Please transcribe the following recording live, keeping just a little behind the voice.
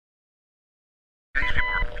These people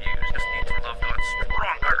are confused. Just need to love God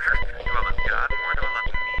stronger. Do I love God more? Do I love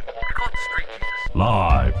me more? Call it the street Jesus.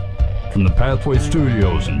 Live from the Pathway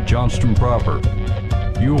Studios in Johnston proper.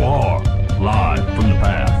 You are live from the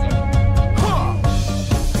Path.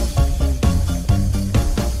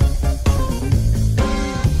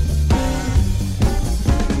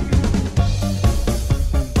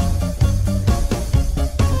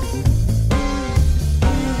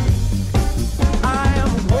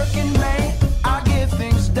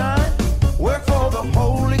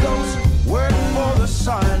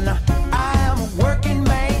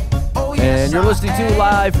 And you're listening to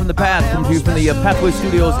Live from the Path, coming to you from the Pathway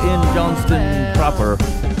Studios in Johnston proper.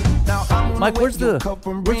 Mike, where's the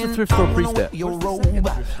thrift store priest at?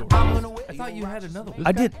 I thought you had another one.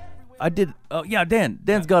 I did. Oh yeah,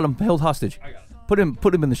 Dan's got him held hostage. Put him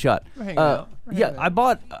in the shot. I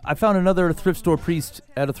found another thrift store priest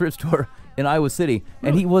at a thrift store in Iowa City,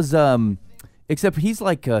 and he was except he's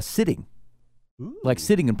like sitting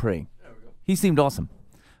and praying. He seemed awesome.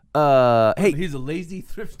 Hey, he's a lazy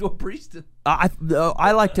thrift store priest.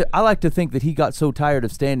 I like to think that he got so tired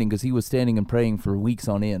of standing because he was standing and praying for weeks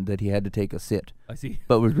on end that he had to take a sit. I see,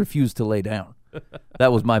 but refused to lay down.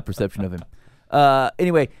 That was my perception of him.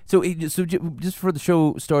 Anyway, so just before the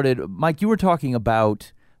show started, Mike, you were talking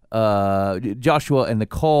about Joshua and the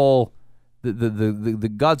call,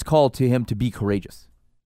 the God's call to him to be courageous.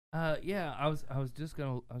 Yeah, I was just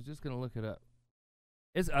gonna look it up.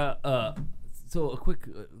 It's so a quick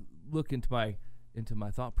look into my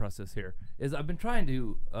thought process here is I've been trying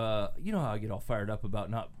to you know how I get all fired up about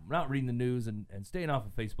not reading the news and staying off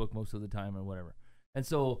of Facebook most of the time or whatever, and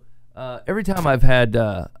so every time I've had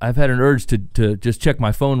an urge to just check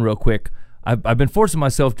my phone real quick, I've been forcing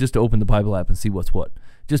myself just to open the Bible app and see what's what.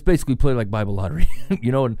 Just basically play like Bible lottery,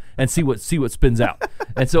 you know, and see what spins out.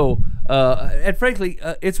 And so and frankly,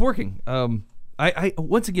 it's working. I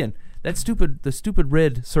once again the stupid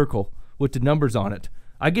red circle with the numbers on it.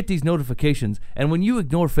 I get these notifications, and when you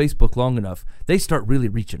ignore Facebook long enough, they start really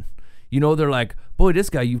reaching. You know, they're like, boy,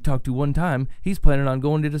 this guy you've talked to one time, he's planning on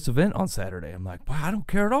going to this event on Saturday. I'm like, wow, I don't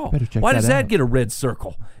care at all. Why does that get a red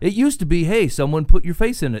circle? It used to be, hey, someone put your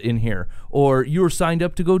face in here, or you were signed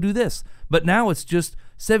up to go do this. But now it's just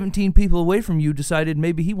 17 people away from you decided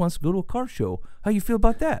maybe he wants to go to a car show. How you feel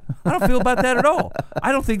about that? I don't feel about that at all.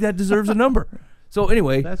 I don't think that deserves a number. So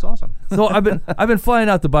anyway, that's awesome. So I've been flying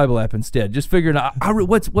out the Bible app instead, just figuring out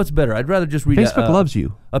what's better. I'd rather just read Facebook loves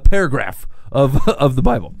you, a paragraph of the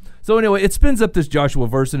Bible. So anyway, it spins up this Joshua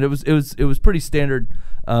verse, and it was pretty standard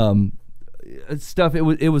stuff. It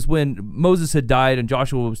was when Moses had died and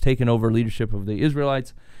Joshua was taking over leadership of the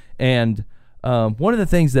Israelites, and one of the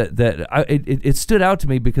things that it stood out to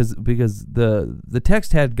me because the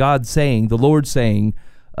text had God saying, the Lord saying,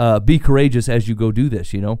 "Be courageous as you go do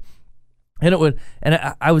this," you know.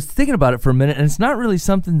 And I was thinking about it for a minute, and it's not really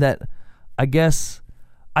something that I guess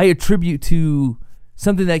I attribute to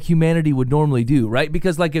something that humanity would normally do, right?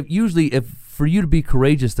 Because like if for you to be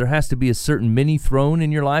courageous, there has to be a certain mini throne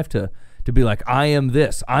in your life to be like, I am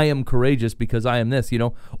this, I am courageous because I am this, you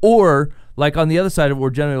know? Or like on the other side of it, we're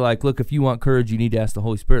generally like, look, if you want courage, you need to ask the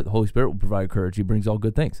Holy Spirit. The Holy Spirit will provide courage. He brings all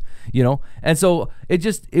good things, you know? And so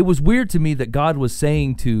it was weird to me that God was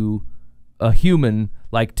saying to a human,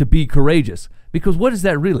 like, to be courageous, because what is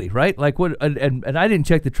that really, right? Like what, and I didn't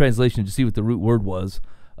check the translation to see what the root word was,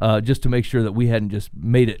 just to make sure that we hadn't just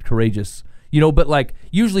made it courageous, you know, but like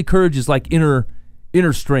usually courage is like inner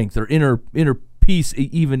strength or inner peace,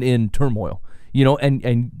 even in turmoil, you know,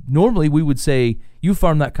 and normally we would say you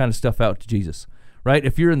farm that kind of stuff out to Jesus, right?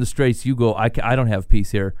 If you're in the straits, you go, I don't have peace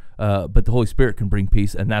here, but the Holy Spirit can bring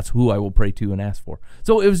peace, and that's who I will pray to and ask for.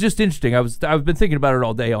 So it was just interesting. I've been thinking about it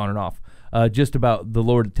all day on and off. Just about the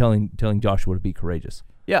Lord telling Joshua to be courageous.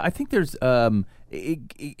 Yeah, I think there's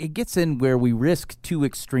it gets in where we risk two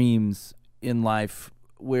extremes in life,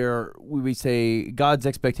 where we say God's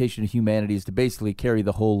expectation of humanity is to basically carry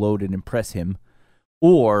the whole load and impress Him,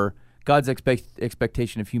 or God's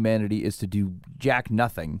expectation of humanity is to do jack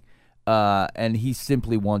nothing, and He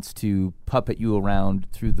simply wants to puppet you around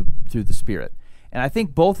through the Spirit. And I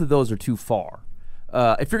think both of those are too far.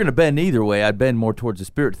 If you're going to bend either way, I'd bend more towards the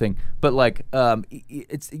Spirit thing. But like,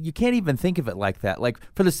 you can't even think of it like that. Like,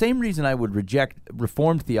 for the same reason I would reject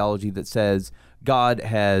Reformed theology that says God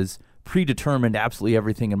has predetermined absolutely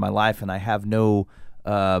everything in my life, and I have no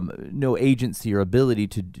agency or ability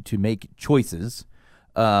to make choices.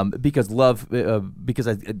 Because love, because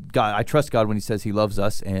I trust God when He says He loves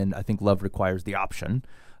us, and I think love requires the option.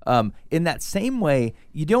 In that same way,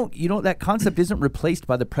 you don't that concept isn't replaced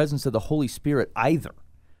by the presence of the Holy Spirit either.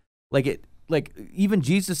 Like like even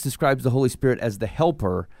Jesus describes the Holy Spirit as the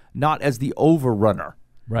helper, not as the overrunner.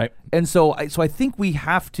 Right. And so I think we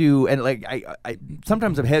have to, and like I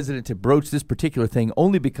sometimes I'm hesitant to broach this particular thing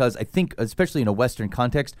only because I think, especially in a Western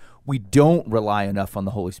context, we don't rely enough on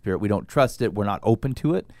the Holy Spirit. We don't trust it. We're not open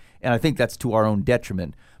to it, and I think that's to our own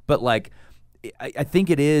detriment. But like, I think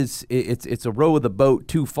it's a row of the boat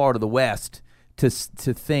too far to the west to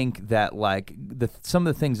think that like some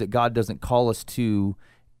of the things that God doesn't call us to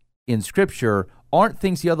in Scripture aren't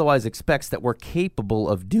things He otherwise expects that we're capable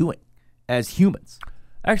of doing as humans.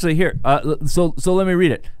 Actually, here, so let me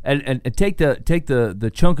read it and take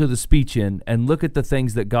the chunk of the speech in and look at the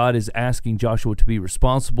things that God is asking Joshua to be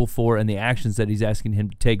responsible for and the actions that He's asking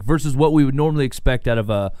him to take versus what we would normally expect out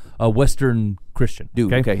of a Western Christian.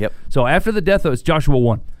 Okay, yep. So after the death of, it's Joshua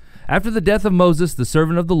 1. After the death of Moses, the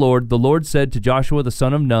servant of the Lord said to Joshua the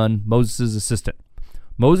son of Nun, Moses' assistant,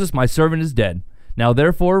 Moses, my servant, is dead. Now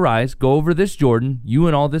therefore arise, go over this Jordan, you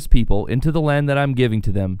and all this people, into the land that I am giving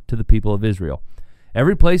to them, to the people of Israel.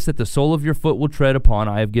 Every place that the sole of your foot will tread upon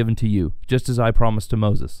I have given to you, just as I promised to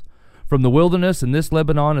Moses. From the wilderness and this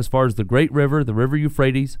Lebanon as far as the great river, the river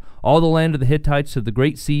Euphrates, all the land of the Hittites to the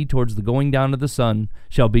great sea towards the going down of the sun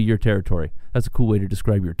shall be your territory. That's a cool way to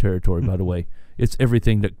describe your territory, by the way. It's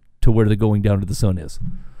everything to where the going down of the sun is.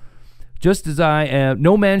 Just as I am,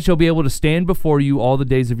 no man shall be able to stand before you all the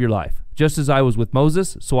days of your life. Just as I was with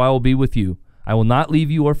Moses, so I will be with you. I will not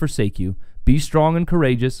leave you or forsake you. Be strong and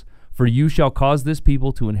courageous, for you shall cause this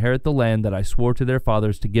people to inherit the land that I swore to their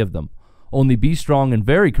fathers to give them. Only be strong and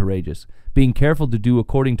very courageous, being careful to do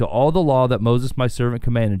according to all the law that Moses my servant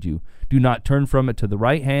commanded you. Do not turn from it to the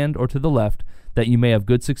right hand or to the left, that you may have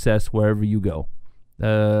good success wherever you go.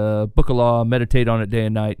 Book of law, meditate on it day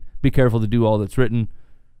and night. Be careful to do all that's written.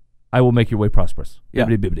 I will make your way prosperous. Yeah.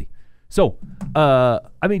 Bibbidi-bibbidi. So,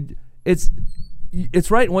 I mean, it's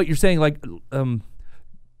right in what you're saying, like,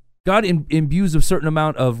 God imbues a certain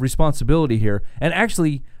amount of responsibility here, and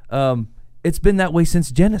actually, it's been that way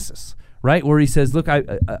since Genesis, right? Where He says, "Look,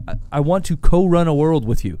 I want to co-run a world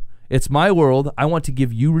with you. It's my world. I want to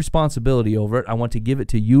give you responsibility over it. I want to give it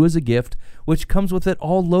to you as a gift, which comes with it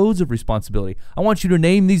all loads of responsibility. I want you to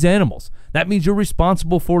name these animals. That means you're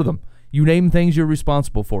responsible for them. You name things you're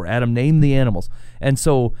responsible for. Adam named the animals, and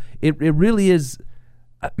so it really is.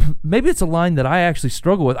 Maybe it's a line that I actually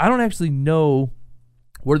struggle with. I don't actually know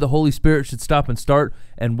where the Holy Spirit should stop and start,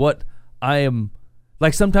 and what I am,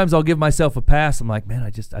 like sometimes I'll give myself a pass. I'm like, man,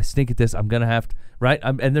 I stink at this. I'm going to have to, right?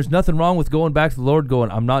 And there's nothing wrong with going back to the Lord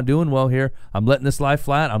going, I'm not doing well here. I'm letting this life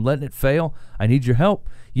flat. I'm letting it fail. I need your help,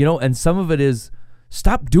 and some of it is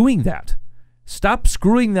stop doing that. Stop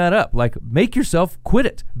screwing that up. Like, make yourself quit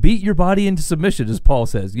it. Beat your body into submission, as Paul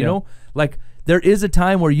says, you know, like, there is a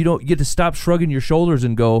time where you don't get to stop shrugging your shoulders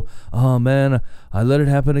and go, oh man, I let it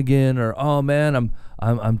happen again, or oh man,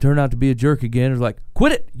 I'm turned out to be a jerk again. Or like,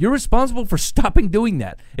 quit it. You're responsible for stopping doing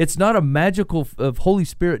that. It's not a magical of Holy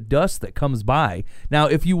Spirit dust that comes by. Now,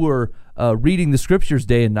 if you were reading the Scriptures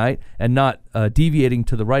day and night and not deviating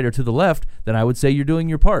to the right or to the left, then I would say you're doing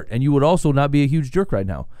your part, and you would also not be a huge jerk right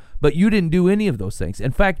now. But you didn't do any of those things.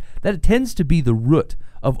 In fact, that tends to be the root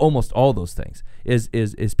of almost all those things.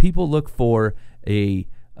 Is people look for a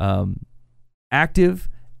active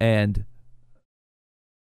and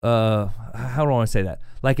how do I want to say that?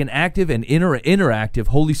 Like an active and interactive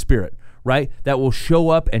Holy Spirit, right? That will show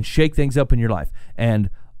up and shake things up in your life.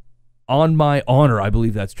 And on my honor, I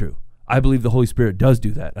believe that's true. I believe the Holy Spirit does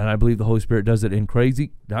do that, and I believe the Holy Spirit does it in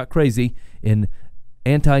in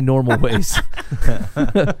anti-normal ways.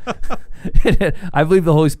 I believe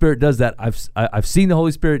the Holy Spirit does that. I've seen the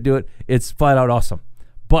Holy Spirit do it. It's flat out awesome.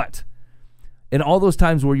 But in all those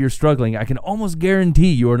times where you're struggling, I can almost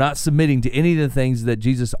guarantee you are not submitting to any of the things that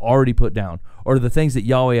Jesus already put down, or the things that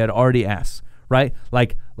Yahweh had already asked, right?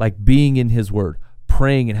 Like being in His Word,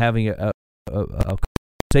 praying and having a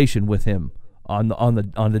conversation with Him on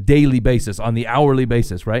the daily basis, on the hourly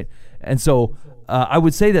basis, right? And so I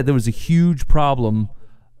would say that there was a huge problem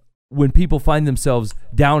when people find themselves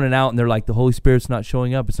down and out and they're like, the Holy Spirit's not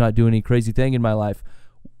showing up, it's not doing any crazy thing in my life.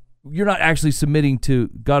 You're not actually submitting to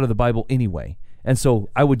God of the Bible anyway. And so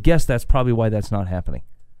I would guess that's probably why that's not happening.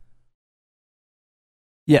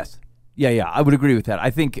 Yes. Yeah, I would agree with that. I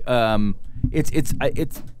think it's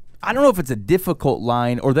I don't know if it's a difficult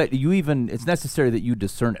line or that it's necessary that you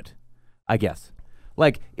discern it, I guess.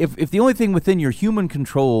 Like, if the only thing within your human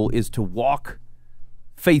control is to walk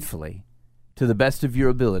faithfully to the best of your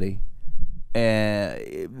ability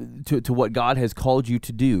to what God has called you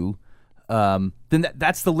to do, then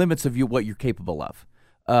that's the limits of what you're capable of.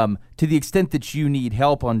 To the extent that you need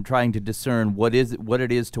help on trying to discern what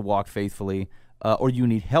it is to walk faithfully, or you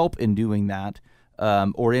need help in doing that,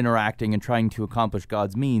 or interacting and trying to accomplish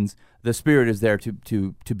God's means, the Spirit is there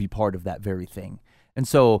to be part of that very thing. And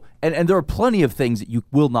so, and there are plenty of things that you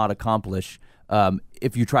will not accomplish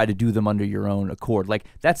if you try to do them under your own accord. Like,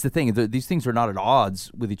 that's the thing. These things are not at odds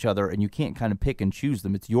with each other, and you can't kind of pick and choose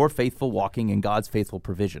them. It's your faithful walking and God's faithful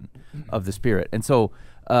provision of the Spirit. And so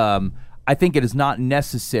I think it is not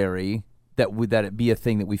necessary that it be a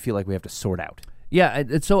thing that we feel like we have to sort out. Yeah,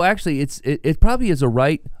 so actually it probably is a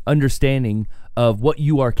right understanding of what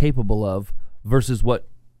you are capable of versus what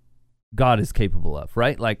God is capable of,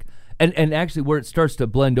 right? Like, and actually where it starts to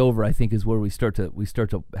blend over, I think, is where we start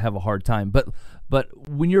to have a hard time. But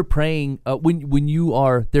when you're praying, when you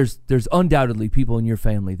are, there's undoubtedly people in your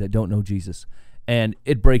family that don't know Jesus, and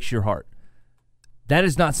it breaks your heart. That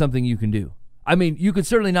is not something you can do. I mean, you could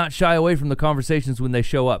certainly not shy away from the conversations when they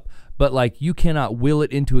show up, but like, you cannot will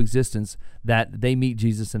it into existence that they meet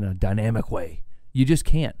Jesus in a dynamic way. You just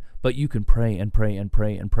can't. But you can pray and pray and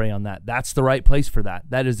pray and pray on that. That's the right place for that.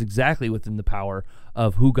 That is exactly within the power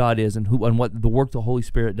of who God is and what the work the Holy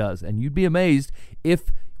Spirit does. And you'd be amazed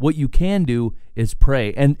if what you can do is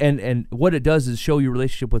pray. And what it does is show your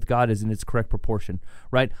relationship with God is in its correct proportion,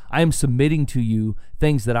 right? I am submitting to you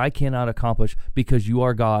things that I cannot accomplish because you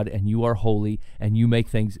are God and you are holy and you make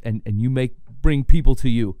things and you bring people to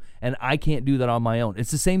you. And I can't do that on my own.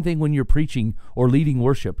 It's the same thing when you're preaching or leading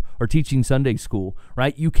worship or teaching Sunday school,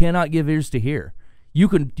 right? You cannot give ears to hear. You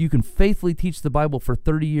can faithfully teach the Bible for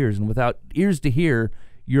 30 years, and without ears to hear,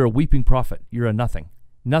 you're a weeping prophet. You're a nothing.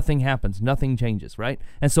 Nothing happens. Nothing changes, right?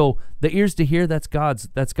 And so the ears to hear, that's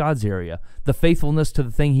God's area. The faithfulness to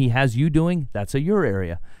the thing he has you doing, that's your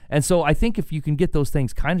area. And so I think if you can get those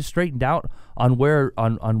things kind of straightened out on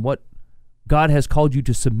what God has called you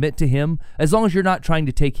to submit to him, as long as you're not trying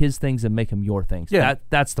to take his things and make them your things. Yeah.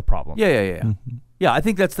 That's the problem. Yeah. Mm-hmm. Yeah, I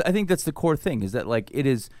think that's the core thing, is that, like, it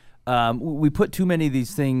is we put too many of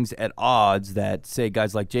these things at odds that, say,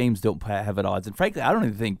 guys like James don't have at odds. And frankly, I don't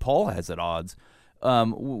even think Paul has at odds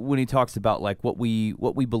when he talks about, like, what we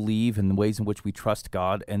believe and the ways in which we trust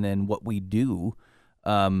God, and then what we do.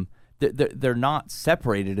 They're not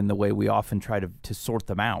separated in the way we often try to sort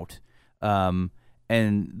them out.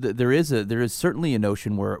 And there is certainly a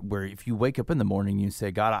notion where if you wake up in the morning and you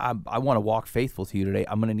say, God, I want to walk faithful to you today,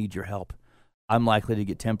 I'm going to need your help. I'm likely to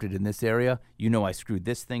get tempted in this area. You know, I screwed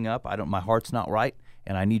this thing up. My heart's not right,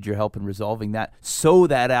 and I need your help in resolving that, so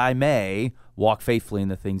that I may walk faithfully in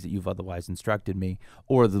the things that you've otherwise instructed me,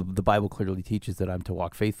 or the Bible clearly teaches that I'm to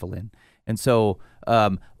walk faithful in. And so,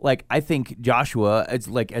 I think Joshua, as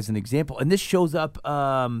an example, and this shows up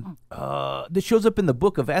in the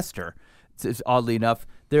book of Esther. It's oddly enough,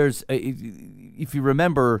 if you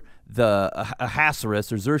remember, the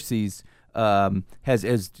Ahasuerus or Xerxes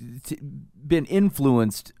has been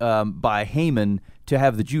influenced by Haman to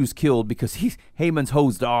have the Jews killed, because Haman's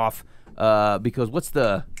hosed off because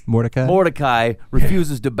Mordecai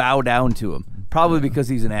refuses to bow down to him, probably because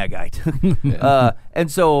he's an Agite. And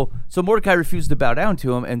so Mordecai refuses to bow down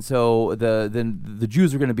to him, and so the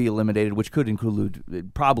Jews are going to be eliminated, which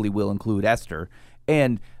probably will include Esther.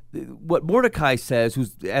 And what Mordecai says,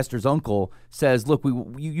 who's Esther's uncle, says, look,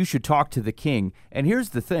 you should talk to the king. And here's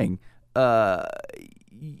the thing.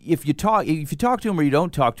 If you talk to him or you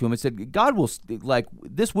don't talk to him, it said God will,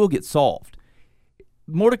 this will get solved.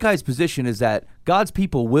 Mordecai's position is that God's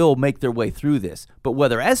people will make their way through this, but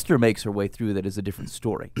whether Esther makes her way through that is a different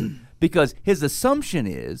story. Because his assumption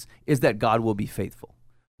is that God will be faithful.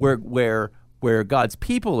 Where God's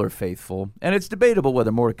people are faithful, and it's debatable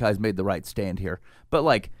whether Mordecai's made the right stand here, but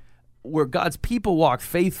where God's people walk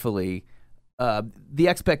faithfully, the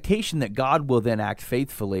expectation that God will then act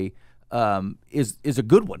faithfully is a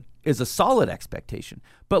good one, is a solid expectation.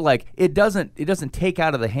 But it doesn't take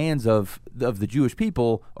out of the hands of the Jewish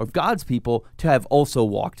people or God's people to have also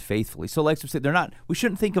walked faithfully. So like we said, we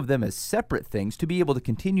shouldn't think of them as separate things. To be able to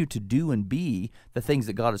continue to do and be the things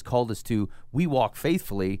that God has called us to, we walk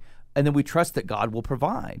faithfully. And then we trust that God will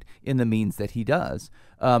provide in the means that he does.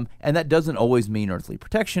 And that doesn't always mean earthly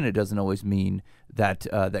protection. It doesn't always mean that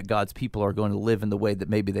God's people are going to live in the way that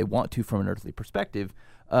maybe they want to from an earthly perspective.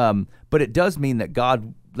 But it does mean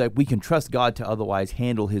that we can trust God to otherwise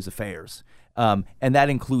handle his affairs. And that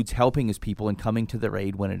includes helping his people and coming to their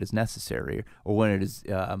aid when it is necessary, or when it is,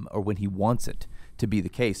 or when he wants it to be the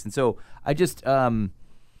case. And so I just...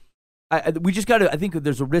 we just got to, I think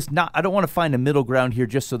there's a risk, I don't want to find a middle ground here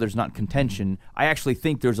just so there's not contention. I actually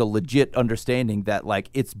think there's a legit understanding that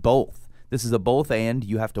it's both. This is a both and.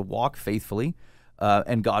 You have to walk faithfully,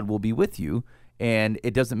 and God will be with you. And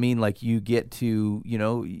it doesn't mean like you get to,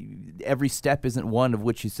 every step isn't one of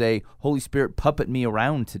which you say, Holy Spirit, puppet me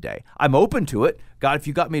around today. I'm open to it. God, if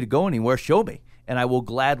you got me to go anywhere, show me, and I will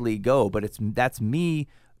gladly go. But that's me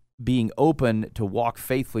being open to walk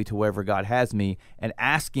faithfully to wherever God has me, and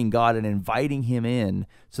asking God and inviting him in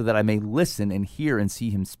so that I may listen and hear and see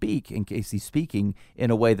him speak in case he's speaking in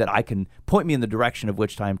a way that I can point me in the direction of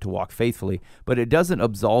which time to walk faithfully. But it doesn't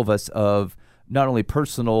absolve us of not only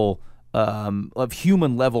personal of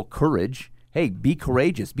human level courage. Hey, be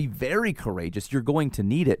courageous. Be very courageous. You're going to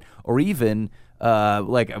need it. Or even,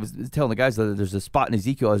 like I was telling the guys, that there's a spot in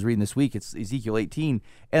Ezekiel I was reading this week. It's Ezekiel 18,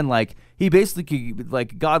 and like he basically,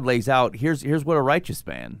 like God lays out, here's what a righteous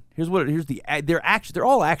man. They're actions. They're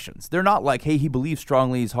all actions. They're not like, hey, he believes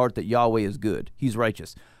strongly in his heart that Yahweh is good. He's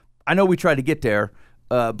righteous. I know we try to get there.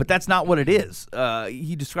 But that's not what it is.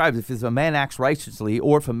 He describes if a man acts righteously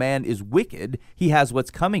or if a man is wicked, he has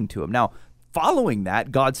what's coming to him. Now, following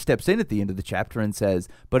that, God steps in at the end of the chapter and says,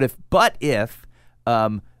 but if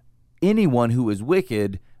anyone who is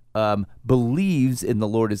wicked believes in the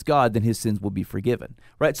Lord as God, then his sins will be forgiven.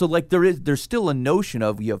 Right? So like there's still a notion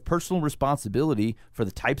of you have personal responsibility for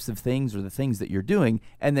the types of things or the things that you're doing,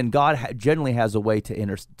 and then God generally has a way to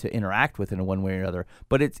interact with it in one way or another.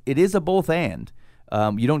 But it is a both and.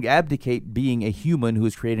 You don't abdicate being a human who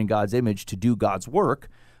is created in God's image to do God's work,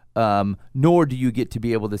 nor do you get to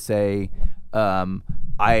be able to say,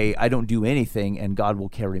 I don't do anything and God will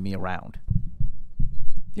carry me around.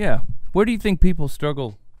 Yeah. Where do you think people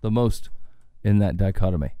struggle the most in that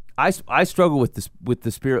dichotomy? I struggle with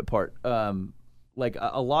the spirit part. Like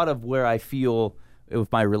a lot of where I feel if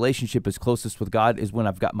my relationship is closest with God is when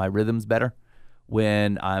I've got my rhythms better.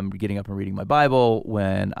 When I'm getting up and reading my Bible,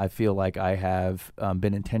 when I feel like I have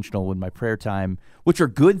been intentional with my prayer time, which are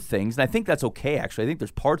good things. And I think that's okay, actually. I think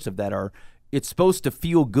there's parts of that it's supposed to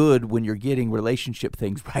feel good when you're getting relationship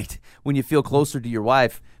things right. When you feel closer to your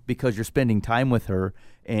wife because you're spending time with her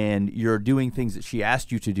and you're doing things that she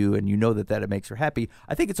asked you to do and you know that it makes her happy.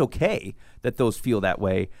 I think it's okay that those feel that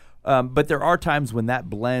way. But there are times when that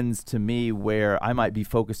blends to me where I might be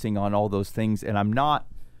focusing on all those things and I'm not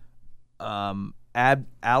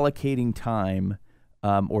allocating time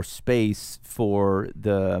or space for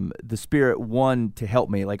the Spirit, one, to help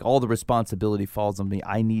me. Like all the responsibility falls on me.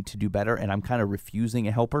 I need to do better, and I'm kind of refusing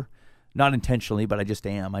a helper. Not intentionally, but I just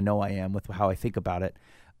am. I know I am with how I think about it.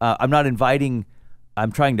 I'm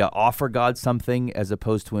trying to offer God something as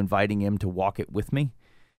opposed to inviting him to walk it with me.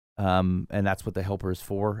 And that's what the helper is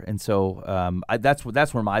for. And so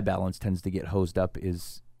that's where my balance tends to get hosed up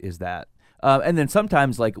is that. And then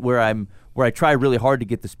sometimes, like where I try really hard to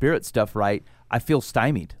get the Spirit stuff right, I feel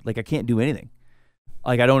stymied. Like I can't do anything.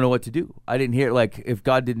 Like I don't know what to do. I didn't hear, like if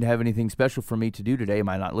God didn't have anything special for me to do today, am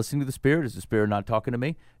I not listening to the Spirit? Is the Spirit not talking to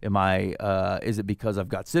me? Is it because I've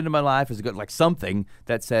got sin in my life? Is it like something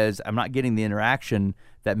that says I'm not getting the interaction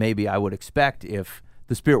that maybe I would expect if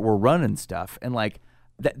the Spirit were running stuff? And like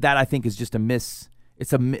that I think is just a miss.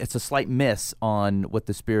 It's a slight miss on what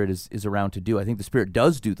the Spirit is around to do. I think the Spirit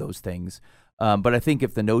does do those things, but I think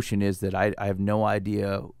if the notion is that I have no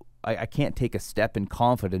idea, I can't take a step in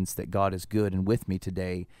confidence that God is good and with me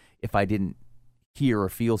today if I didn't hear or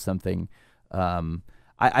feel something.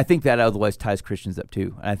 I think that otherwise ties Christians up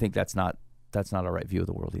too, and I think that's not a right view of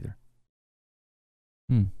the world either.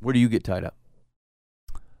 Where do you get tied up?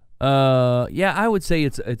 Yeah, I would say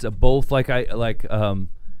it's a both.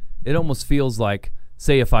 It almost feels like,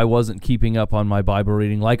 say, if I wasn't keeping up on my Bible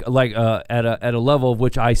reading, at a level of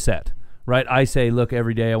which I set, right? I say, look,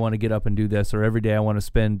 every day I want to get up and do this, or every day I want to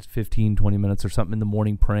spend 15, 20 minutes or something in the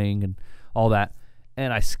morning praying and all that.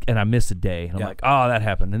 And I miss a day, and I'm like, oh, that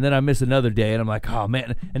happened. And then I miss another day, and I'm like, oh,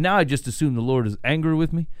 man. And now I just assume the Lord is angry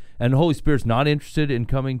with me, and the Holy Spirit's not interested in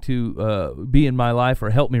coming to be in my life or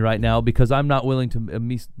help me right now because I'm not willing to at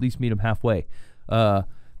least meet him halfway.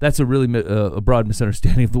 That's a really a broad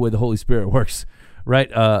misunderstanding of the way the Holy Spirit works,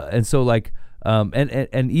 right? And so,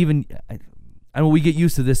 and even, I mean, we get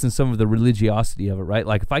used to this in some of the religiosity of it, right?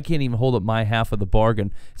 Like, if I can't even hold up my half of the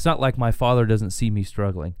bargain, it's not like my Father doesn't see me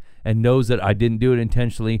struggling and knows that I didn't do it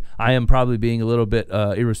intentionally. I am probably being a little bit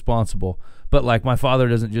irresponsible, but like my Father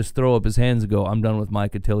doesn't just throw up his hands and go, I'm done with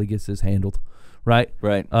Mike until he gets this handled, right?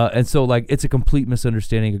 Right. And so, like, it's a complete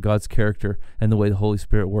misunderstanding of God's character and the way the Holy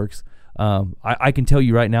Spirit works. I can tell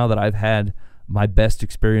you right now that I've had my best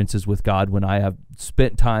experiences with God when I have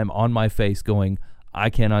spent time on my face going, I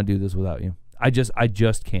cannot do this without you. I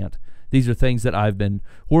just can't. These are things that I've been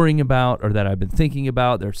worrying about or that I've been thinking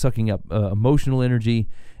about. They're sucking up emotional energy.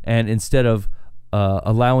 And instead of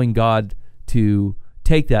allowing God to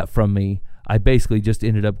take that from me, I basically just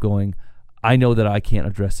ended up going, I know that I can't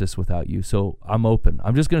address this without you, so I'm open.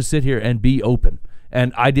 I'm just going to sit here and be open.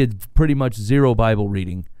 And I did pretty much zero Bible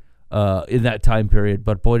reading in that time period,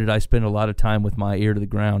 but boy, did I spend a lot of time with my ear to the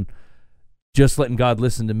ground, just letting God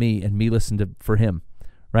listen to me and me listen for Him,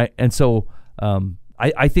 right? And so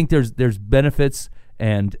I think there's benefits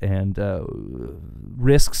and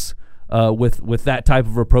risks with that type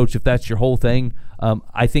of approach. If that's your whole thing,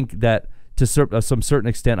 I think that to some certain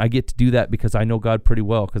extent, I get to do that because I know God pretty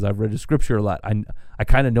well, because I've read His Scripture a lot. I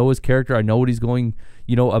kind of know His character. I know what He's going,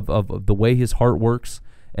 of the way His heart works.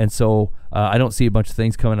 And so I don't see a bunch of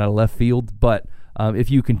things coming out of left field. But if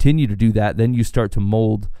you continue to do that, then you start to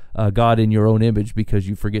mold God in your own image, because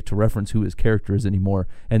you forget to reference who His character is anymore.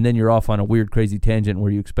 And then you're off on a weird, crazy tangent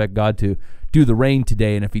where you expect God to do the rain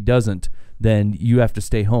today, and if He doesn't, then you have to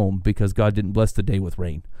stay home because God didn't bless the day with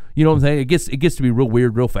rain. You know what I'm saying? It gets to be real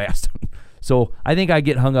weird real fast. So I think I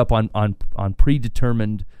get hung up on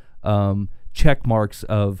predetermined check marks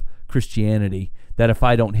of Christianity that if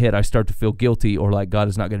I don't hit, I start to feel guilty, or like God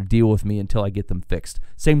is not going to deal with me until I get them fixed.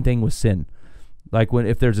 Same thing with sin. Like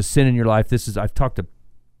if there's a sin in your life, I've talked to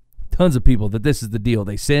tons of people that this is the deal.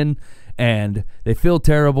 They sin and they feel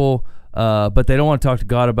terrible, but they don't want to talk to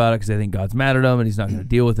God about it because they think God's mad at them and He's not going to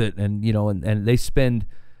deal with it. And and they spend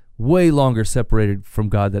way longer separated from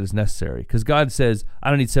God than is necessary, because God says,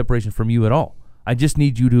 I don't need separation from you at all. I just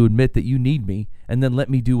need you to admit that you need me, and then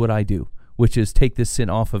let me do what I do, which is take this sin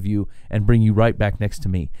off of you and bring you right back next to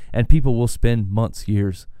me. And people will spend months,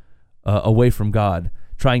 years away from God,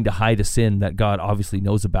 trying to hide a sin that God obviously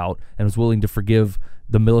knows about and was willing to forgive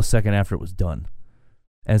the millisecond after it was done.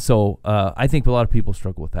 And so I think a lot of people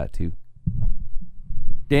struggle with that too.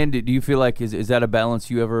 Dan, do you feel like is that a balance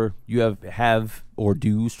you have or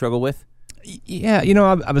do struggle with? Yeah,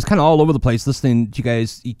 I was kind of all over the place listening to you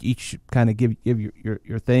guys each kind of give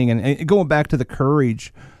your thing, and going back to the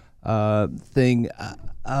courage thing.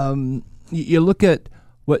 You look at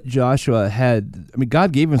what Joshua had. I mean,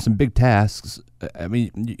 God gave him some big tasks. I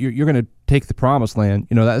mean, you're going to take the promised land.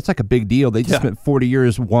 That's like a big deal. They just spent 40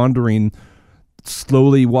 years wandering,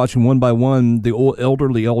 slowly watching one by one the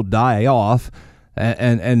elderly all die off,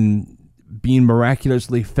 and being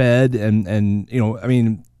miraculously fed, and I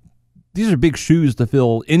mean, these are big shoes to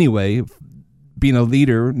fill anyway, being a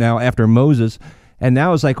leader now after Moses. And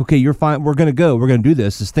now it's like, okay, you're fine. We're going to go. We're going to do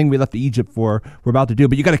this. This thing we left Egypt for, we're about to do.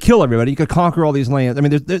 But you got to kill everybody. You got to conquer all these lands. I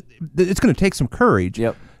mean, it's going to take some courage.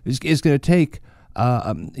 Yep. It's going to take,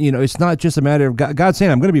 it's not just a matter of God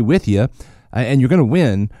saying, I'm going to be with you, and you're going to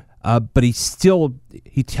win. But he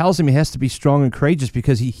tells him he has to be strong and courageous,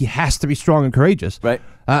 because he has to be strong and courageous. Right.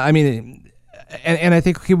 I mean, and I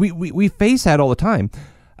think, okay, we face that all the time.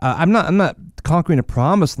 I'm not conquering a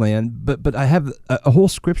promised land, but I have a whole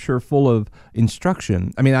scripture full of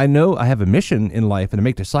instruction. I mean, I know I have a mission in life and to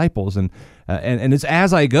make disciples, and it's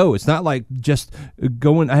as I go. It's not like just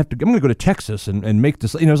going. I'm going to go to Texas and make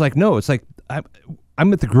this. It's like, no. It's like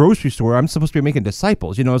I'm at the grocery store. I'm supposed to be making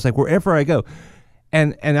disciples. It's like wherever I go,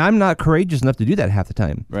 and I'm not courageous enough to do that half the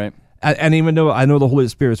time. Right. And even though I know the Holy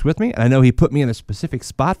Spirit's with me, and I know He put me in a specific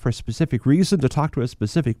spot for a specific reason to talk to a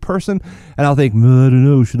specific person, and I'll think, I don't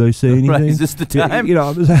know, should I say anything? Right, is this the time?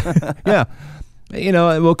 Yeah.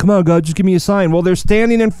 Well, come on, God, just give me a sign. Well, they're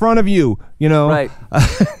standing in front of you, Right.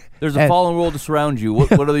 There's a fallen world to surround you. What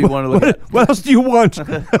do you want to look at? What else do you want?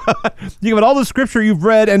 You have all the scripture you've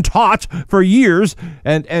read and taught for years,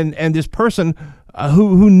 and this person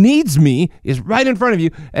who needs me is right in front of you,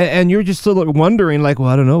 and you're just still wondering, like, well,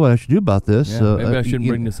 I don't know what I should do about this. Yeah, maybe I shouldn't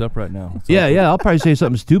bring this up right now. I'll probably say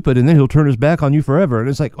something stupid, and then he'll turn his back on you forever. And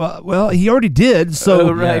it's like, well, he already did,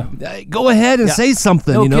 so go ahead and say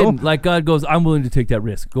something, No kidding. Like God goes, I'm willing to take that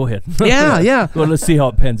risk. Go ahead. Yeah. Well, let's see how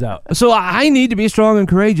it pans out. So I need to be strong and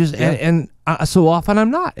courageous, and so often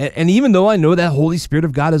I'm not. And even though I know that Holy Spirit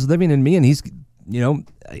of God is living in me, and He's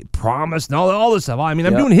promised and all this stuff. I mean,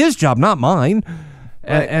 I'm doing His job, not mine.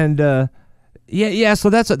 Right. And so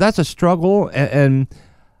that's a struggle. And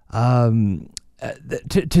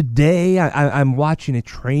today I'm watching a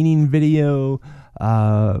training video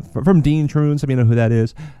from Dean Truns. I mean, you know who that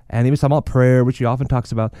is, and he was talking about prayer, which he often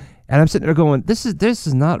talks about. And I'm sitting there going, this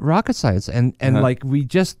is not rocket science. And like, we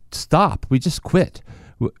just stop, we just quit.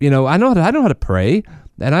 I know how to pray.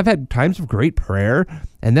 And I've had times of great prayer,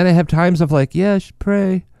 and then I have times of like, I should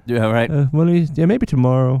pray. Yeah, right. Maybe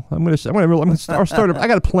tomorrow. I'm gonna start. I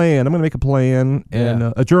got a plan. I'm gonna make a plan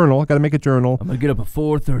and a journal. I got to make a journal. I'm gonna get up at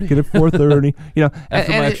 4:30. Get up at 4:30.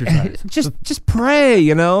 After my exercise. Just pray.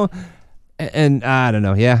 And I don't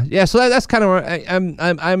know. Yeah. So that's kind of where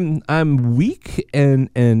I'm weak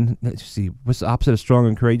and let's see, what's the opposite of strong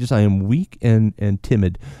and courageous? I am weak and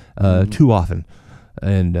timid too often.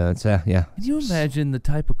 And it's yeah. Can you imagine the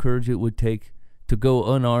type of courage it would take to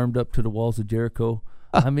go unarmed up to the walls of Jericho?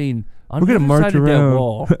 I mean, on We're the gonna other march side of around. that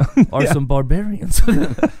wall are some barbarians,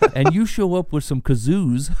 and you show up with some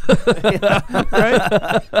kazoos,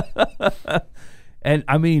 Right? and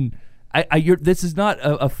I mean, this is not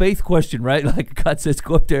a faith question, right? Like God says,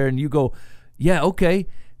 go up there, and you go, yeah, okay,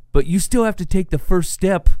 but you still have to take the first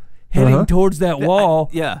step heading towards that wall,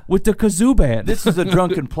 with the kazoo band. This is a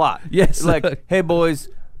drunken plot. Yes. Like, hey boys,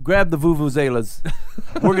 grab the vuvuzelas.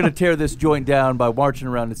 We're gonna tear this joint down by marching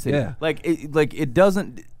around the city. Yeah. It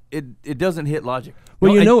doesn't hit logic.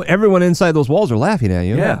 Well, No, everyone inside those walls are laughing at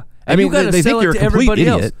you. Yeah. I mean, you gotta they sell think you're it a to complete everybody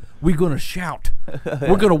idiot. else. We're gonna shout.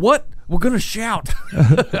 We're gonna what? We're gonna shout.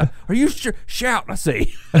 Are you sure? Shout, I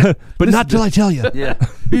say. But not till I tell you. Yeah.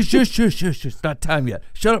 Shush. It's not time yet.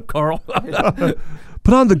 Shut up, Carl.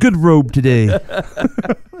 Put on the good robe today.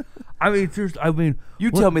 I mean, seriously, You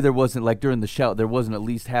tell me there wasn't, like, during the shout, there wasn't at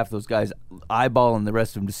least half those guys eyeballing the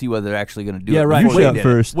rest of them to see whether they're actually going to do it. Yeah, right. before You they shout did it.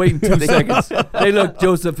 first. wait in 2 seconds. They look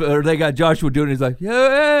Joseph, or they got Joshua doing it. He's like,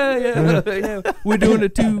 yeah, we're doing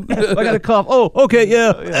it too. I got a cough. Oh, okay,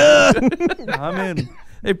 yeah. I'm in.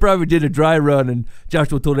 They probably did a dry run, and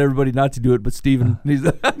Joshua told everybody not to do it, but Stephen, he's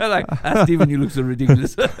like, Stephen, you look so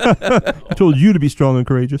ridiculous. I told you to be strong and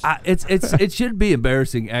courageous. It should be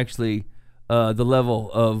embarrassing, actually, the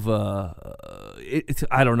level of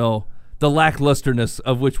I don't know, the lacklusterness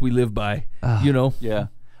of which we live by. Yeah.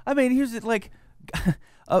 I mean, here's it, like,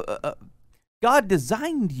 God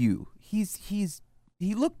designed you. He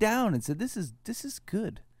looked down and said, this is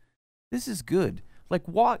good. This is good. Like,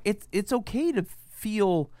 it's okay to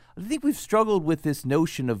feel. I think we've struggled with this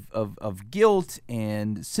notion of guilt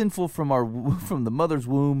and sinful from the mother's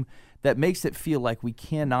womb that makes it feel like we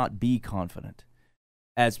cannot be confident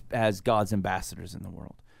as God's ambassadors in the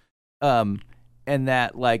world. And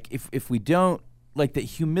that, like, if we don't, like, that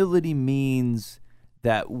humility means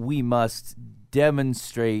that we must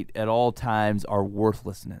demonstrate at all times our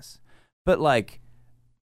worthlessness. But, like,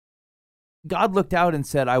 God looked out and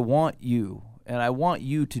said, I want you, and I want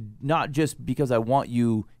you to, not just because I want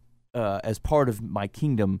you as part of my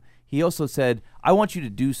kingdom, he also said, I want you to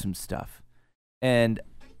do some stuff. And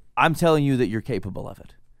I'm telling you that you're capable of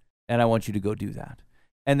it. And I want you to go do that.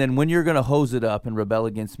 And then when you're going to hose it up and rebel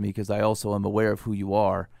against me, because I also am aware of who you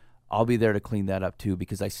are, I'll be there to clean that up too,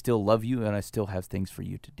 because I still love you and I still have things for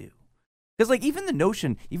you to do. Because, like, even the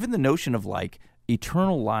notion of, like,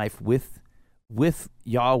 eternal life with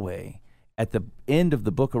Yahweh at the end of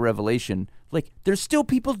the book of Revelation, like, there's still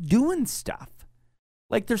people doing stuff.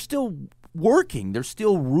 Like, they're still working, they're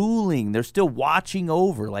still ruling, they're still watching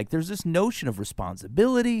over. Like, there's this notion of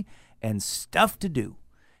responsibility and stuff to do.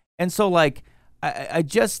 And so, like, I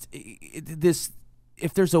just,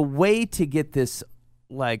 if there's a way to get this,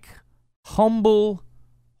 like, humble,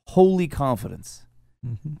 holy confidence,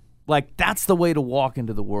 like, that's the way to walk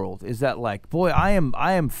into the world, is that, like, boy, I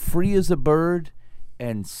am free as a bird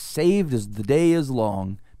and saved as the day is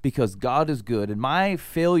long, because God is good, and my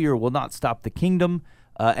failure will not stop the kingdom,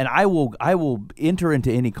 and I will enter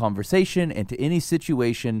into any conversation, into any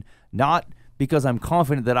situation, not because I'm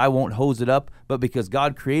confident that I won't hose it up, but because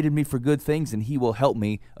God created me for good things and he will help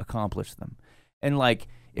me accomplish them. And, like,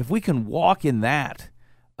 if we can walk in that,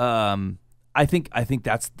 I think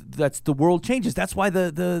that's the world changes. That's why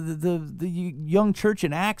the young church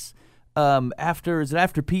in Acts,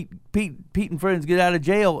 after Pete and friends get out of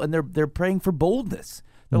jail, and they're praying for boldness.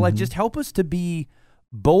 They're like, just help us to be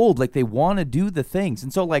bold, like they want to do the things.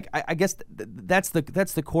 And so, like, I guess that's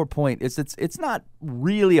the core point. It's not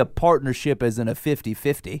really a partnership as in a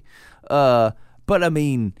 50-50, but I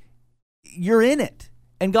mean, you're in it,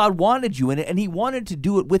 and God wanted you in it, and he wanted to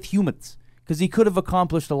do it with humans, because he could have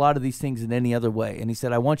accomplished a lot of these things in any other way. And he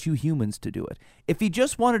said, I want you humans to do it. If he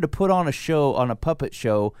just wanted to put on a show, on a puppet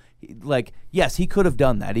show, like, yes, he could have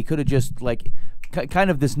done that. He could have just, like, kind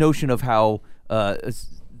of this notion of how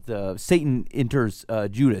Satan enters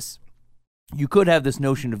Judas. You could have this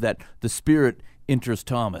notion of that the Spirit enters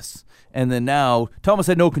Thomas. And then now Thomas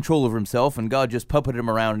had no control over himself, and God just puppeted him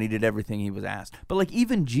around, and he did everything he was asked. But, like,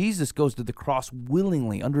 even Jesus goes to the cross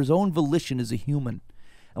willingly, under his own volition as a human.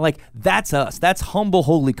 And, like, that's us. That's humble,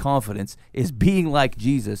 holy confidence, is being like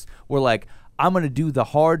Jesus. We're like, I'm going to do the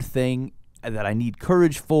hard thing that I need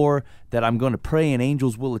courage for, that I'm going to pray and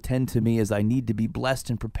angels will attend to me as I need to be blessed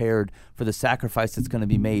and prepared for the sacrifice that's going to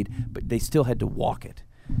be made. But they still had to walk it.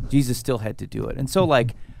 Jesus still had to do it. And so,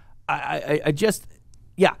 like, I just,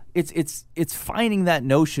 Yeah, it's finding that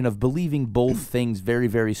notion of believing both things very,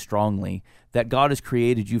 very strongly, that God has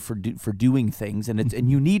created you for doing things,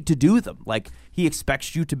 and you need to do them. Like, he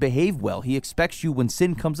expects you to behave well. He expects you, when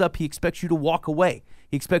sin comes up, he expects you to walk away.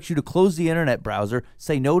 He expects you to close the internet browser,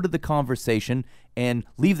 say no to the conversation, and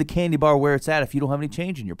leave the candy bar where it's at if you don't have any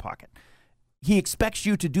change in your pocket. He expects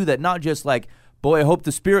you to do that, not just like, boy, I hope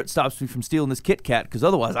the Spirit stops me from stealing this Kit Kat, because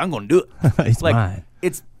otherwise I'm going to do it. It's like, mine.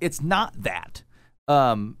 It's not that.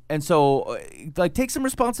 And so, like, take some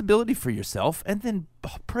responsibility for yourself, and then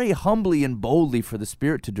pray humbly and boldly for the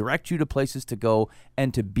Spirit to direct you to places to go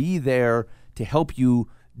and to be there to help you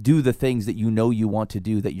do the things that you know you want to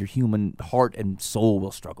do, that your human heart and soul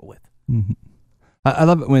will struggle with. Mm-hmm. I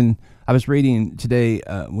love it when I was reading today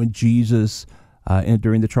when Jesus,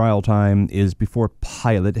 during the trial time, is before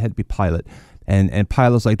Pilate. It had to be Pilate. And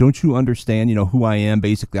Pilate's like, don't you understand, who I am,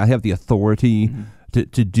 basically? I have the authority to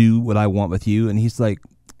do what I want with you. And he's like,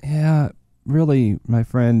 yeah, really, my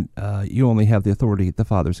friend, you only have the authority the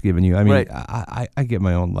Father's given you. I mean, right. I get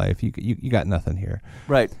my own life. You got nothing here.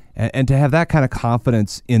 Right. And to have that kind of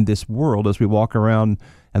confidence in this world as we walk around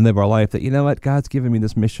and live our life, that, what, God's given me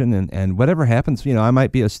this mission, and whatever happens, I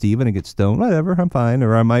might be a Stephen and get stoned, whatever, I'm fine.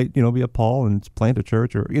 Or I might, be a Paul and plant a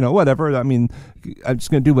church, or, whatever. I mean, I'm just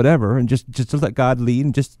going to do whatever, and just to let God lead,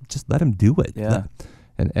 and just let him do it. Yeah.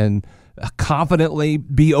 And confidently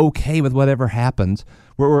be okay with whatever happens.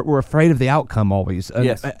 We're afraid of the outcome always.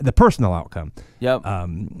 Yes. The personal outcome. Yep. I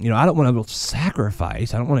don't want to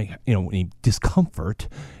sacrifice. I don't want to, any discomfort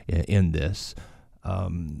in this.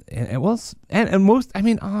 And most,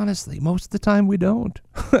 honestly, most of the time we don't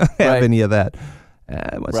have any of that.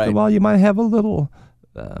 Once in a while, you might have a little.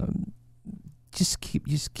 Just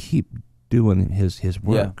keep doing his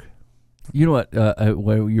work. Yeah. You know what?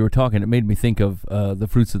 While you were talking, it made me think of the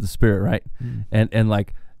fruits of the Spirit, right? And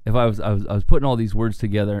like, if I was putting all these words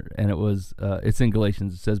together, and it was it's in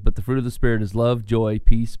Galatians. It says, "But the fruit of the Spirit is love, joy,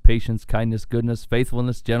 peace, patience, kindness, goodness,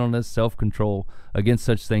 faithfulness, gentleness, self-control. Against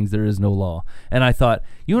such things there is no law." And I thought,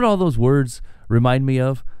 you know what all those words remind me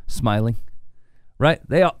of? Smiling. Right?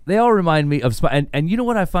 They all remind me of smiling. And you know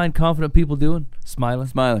what I find confident people doing?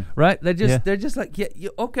 Smiling. Right? They're just like,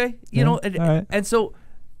 okay, right. And so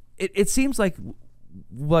it seems like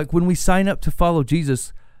when we sign up to follow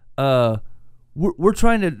Jesus, we're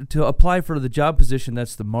trying to apply for the job position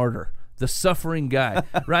that's the martyr, the suffering guy,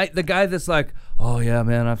 right? The guy that's like, oh yeah,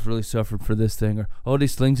 man, I've really suffered for this thing, or oh,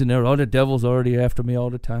 these slings in there, oh, the devil's already after me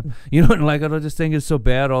all the time, and like, oh, this thing is so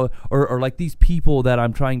bad, or like these people that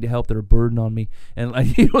I'm trying to help that are burden on me, and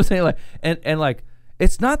like, saying like, and like,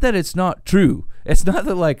 it's not that it's not true. It's not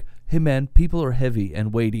that like, hey man, people are heavy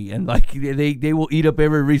and weighty, and like they will eat up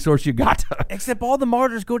every resource you got. Except all the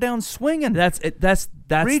martyrs go down swinging. That's read the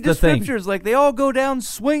the thing. scriptures, like they all go down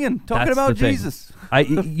swinging, talking That's about the thing. Jesus.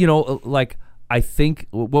 I think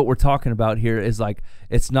what we're talking about here is like,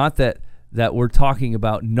 it's not that we're talking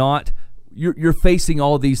about not you're facing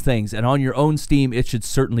all these things, and on your own steam it should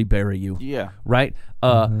certainly bury you. Yeah. Right.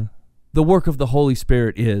 The work of the Holy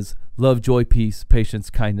Spirit is love, joy, peace, patience,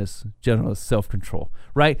 kindness, gentleness, self-control,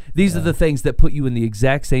 right? These are the things that put you in the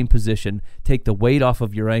exact same position, take the weight off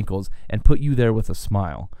of your ankles, and put you there with a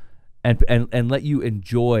smile, and let you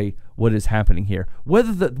enjoy what is happening here.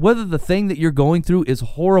 Whether the thing that you're going through is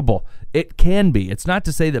horrible, it can be. It's not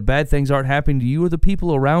to say that bad things aren't happening to you or the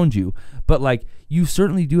people around you, but like, you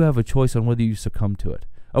certainly do have a choice on whether you succumb to it.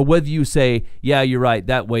 Or whether you say, yeah, you're right,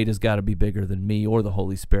 that weight has got to be bigger than me or the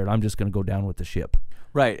Holy Spirit. I'm just going to go down with the ship.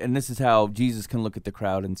 Right, and this is how Jesus can look at the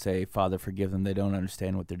crowd and say, Father, forgive them. They don't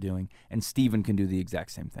understand what they're doing. And Stephen can do the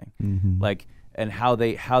exact same thing. Mm-hmm. Like, and how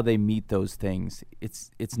they meet those things.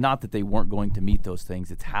 It's not that they weren't going to meet those things.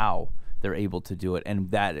 It's how they're able to do it.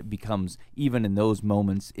 And that it becomes, even in those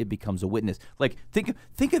moments, it becomes a witness. Like, think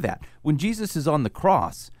of that. When Jesus is on the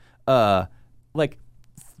cross, like,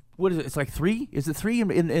 what is it? It's like 3? Is it 3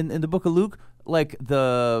 in the book of Luke? Like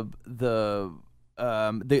the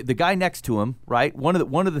guy next to him, right? One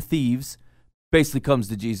of the thieves basically comes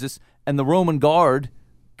to Jesus, and the Roman guard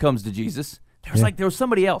comes to Jesus. There was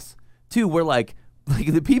somebody else too, where like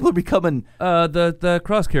the people are becoming the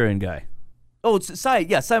cross carrying guy. Oh, it's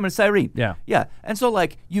Simon of Cyrene. Yeah. And so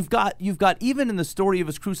like you've got even in the story of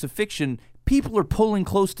his crucifixion, people are pulling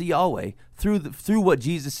close to Yahweh through what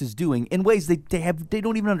Jesus is doing in ways they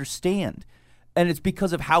don't even understand, and it's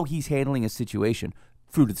because of how he's handling a situation.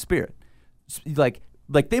 Fruit of the Spirit, like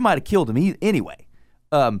they might have killed him anyway,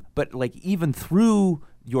 but like even through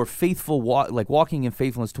your faithful walking in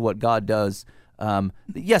faithfulness to what God does.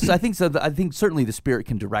 Yes, I think so. I think certainly the Spirit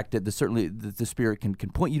can direct it. The Spirit can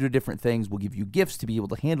point you to different things. Will give you gifts to be able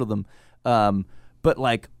to handle them. but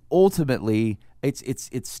like ultimately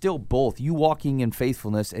it's still both you walking in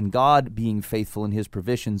faithfulness and God being faithful in his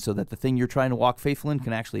provision so that the thing you're trying to walk faithful in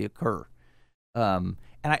can actually occur. And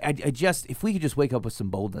I just, if we could just wake up with some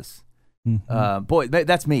boldness, boy,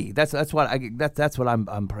 that's me. That's what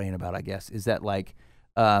I'm praying about, I guess, is that like,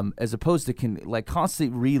 as opposed to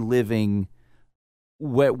constantly reliving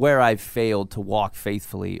where I've failed to walk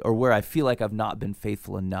faithfully, or where I feel like I've not been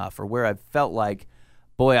faithful enough, or where I've felt like,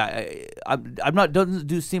 boy, I'm not,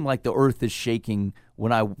 doesn't seem like the earth is shaking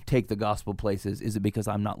when I take the gospel places. Is it because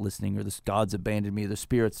I'm not listening, or the God's abandoned me, or the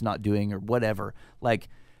Spirit's not doing, or whatever? Like,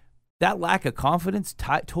 that lack of confidence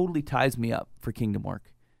totally ties me up for kingdom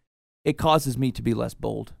work. It causes me to be less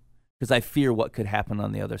bold because I fear what could happen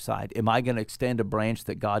on the other side. Am I going to extend a branch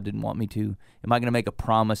that God didn't want me to? Am I going to make a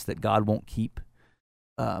promise that God won't keep?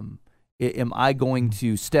 Am I going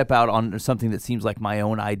to step out on something that seems like my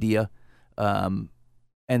own idea, and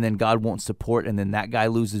then God won't support, and then that guy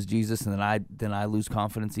loses Jesus, and then I lose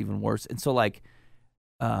confidence even worse? And so like,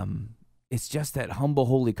 it's just that humble,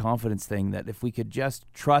 holy confidence thing that if we could just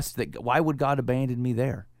trust that, why would God abandon me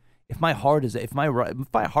there? If my heart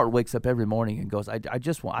wakes up every morning and goes, I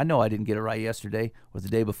know I didn't get it right yesterday or the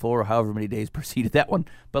day before or however many days preceded that one,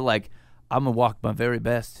 but like, I'm going to walk my very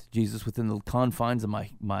best, Jesus, within the confines of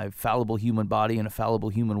my fallible human body and a fallible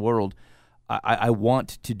human world. I want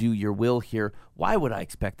to do your will here. Why would I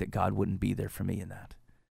expect that God wouldn't be there for me in that?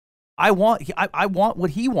 I want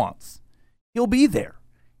what he wants. He'll be there.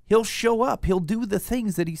 He'll show up. He'll do the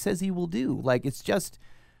things that he says he will do. Like, it's just,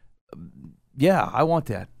 yeah, I want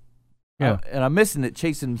that. Yeah. And I'm missing it,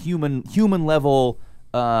 chasing human level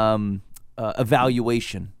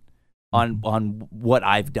evaluation on what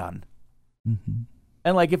I've done. Mm-hmm.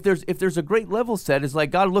 And like, if there's a great level set, it's like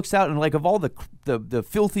God looks out and like, of all the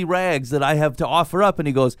filthy rags that I have to offer up, and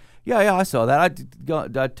he goes, yeah, I saw that. I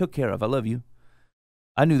took care of. I love you.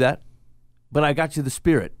 I knew that, but I got you the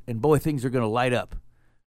Spirit, and boy, things are gonna light up.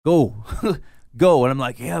 Go, go. And I'm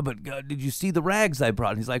like, yeah, but God, did you see the rags I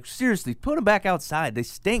brought? And he's like, seriously, put them back outside. They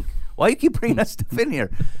stink. Why you keep bringing that stuff in here?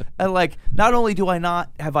 And like, not only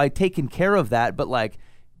have I taken care of that, but like,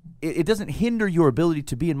 it doesn't hinder your ability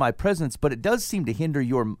to be in my presence, but it does seem to hinder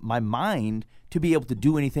my mind to be able to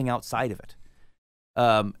do anything outside of it.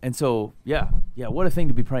 And so, yeah, what a thing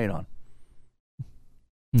to be praying on.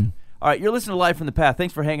 All right, you're listening to Live from the Path.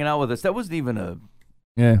 Thanks for hanging out with us. That wasn't even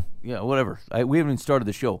whatever. We haven't even started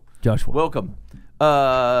the show. Joshua, welcome.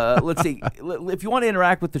 Let's see. If you want to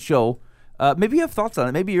interact with the show, maybe you have thoughts on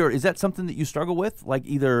it. Maybe is that something that you struggle with? Like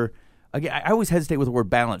either. Again, I always hesitate with the word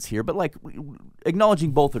balance here, but like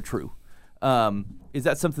acknowledging both are true. Is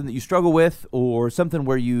that something that you struggle with, or something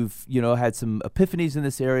where you've had some epiphanies in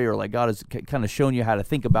this area, or like God has kind of shown you how to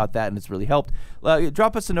think about that and it's really helped?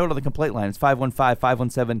 Drop us a note on the complaint line. It's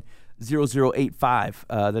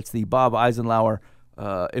 515-517-0085. That's the Bob Eisenhower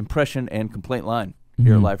impression and complaint line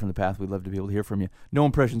here Live from the Path. We'd love to be able to hear from you. No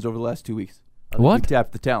impressions over the last 2 weeks. What? We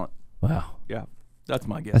tapped the talent. Wow. Yeah, that's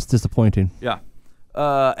my guess. That's disappointing. Yeah.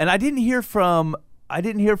 And I didn't hear from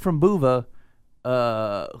Buva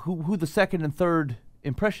who the second and third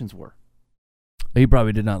impressions were. He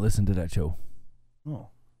probably did not listen to that show. Oh.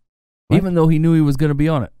 Even though he knew he was going to be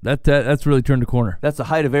on it. That's really turned a corner. That's the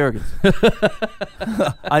height of arrogance.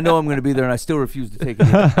 I know I'm going to be there, and I still refuse to take it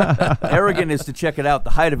in. Arrogant is to check it out.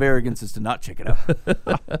 The height of arrogance is to not check it out.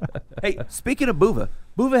 Hey, speaking of Buva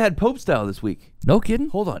had Pope Style this week. No kidding?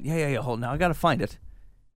 Hold on. Yeah. Hold on. Now I got to find it.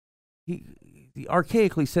 He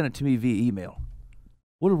archaically sent it to me via email.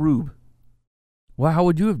 What a rube. Well, how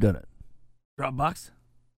would you have done it? Dropbox?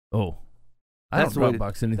 Oh. I don't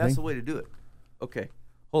Dropbox anything. That's the way to do it. Okay.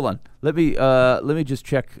 Hold on. Let me just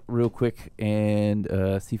check real quick and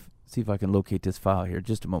see if I can locate this file here.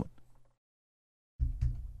 Just a moment.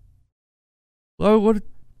 Well, what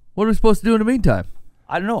are we supposed to do in the meantime?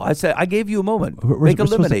 I don't know. I said I gave you a moment. We're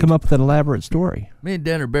supposed to come up with an elaborate story. Me and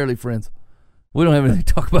Dan are barely friends. We don't have anything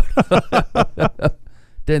to talk about.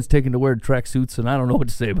 Dan's taking to wear tracksuits, and I don't know what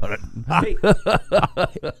to say about it.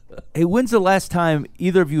 Hey, when's the last time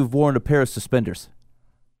either of you have worn a pair of suspenders?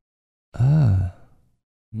 I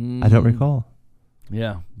don't recall.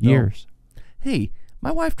 Yeah. Years. No. Hey,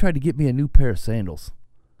 my wife tried to get me a new pair of sandals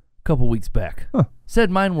a couple weeks back. Huh. Said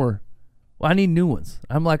mine were, I need new ones.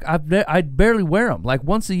 I'm like, I barely wear them, like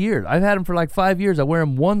once a year. I've had them for like 5 years. I wear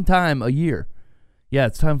them one time a year. Yeah,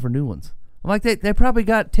 it's time for new ones. I'm like, they probably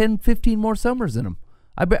got 10, 15 more summers in them.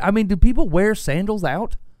 I mean, do people wear sandals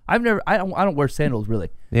out? I don't wear sandals really.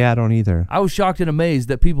 Yeah, I don't either. I was shocked and amazed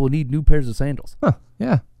that people need new pairs of sandals. Huh,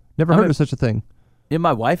 yeah. Never heard of such a thing. Yeah,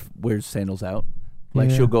 my wife wears sandals out. Like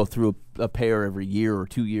Yeah. she'll go through a pair every year or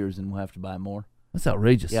 2 years and we'll have to buy more. That's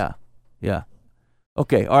outrageous. Yeah.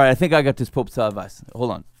 Okay, all right. I think I got this Pope style advice. Hold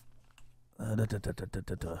on.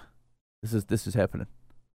 This is happening.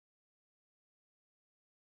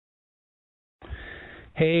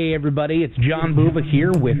 Hey everybody, it's John Buva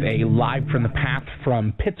here with a Live from the Path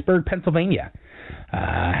from Pittsburgh, Pennsylvania.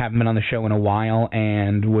 Haven't been on the show in a while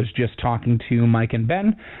and was just talking to Mike and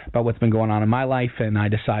Ben about what's been going on in my life, and I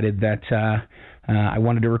decided that I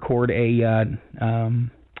wanted to record a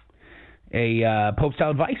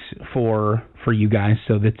Pope-style advice for you guys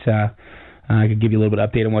so that I could give you a little bit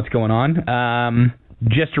of update on what's going on.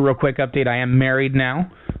 Just a real quick update, I am married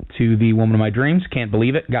now to the woman of my dreams. Can't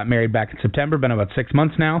believe it. Got married back in September. Been about 6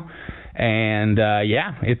 months now. And,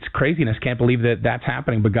 yeah, it's craziness. Can't believe that that's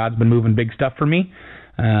happening. But God's been moving big stuff for me.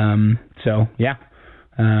 So, yeah,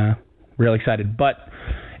 real excited. But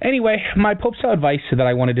anyway, my Pope-style advice that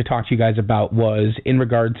I wanted to talk to you guys about was in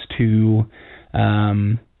regards to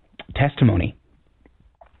testimony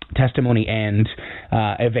and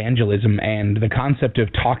evangelism and the concept of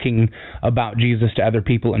talking about Jesus to other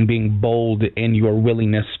people and being bold in your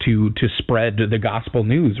willingness to spread the gospel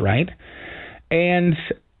news, right? And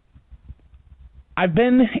I've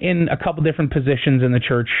been in a couple different positions in the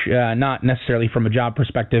church, not necessarily from a job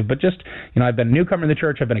perspective, but just, I've been a newcomer in the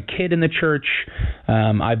church, I've been a kid in the church,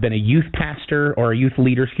 I've been a youth pastor, or a youth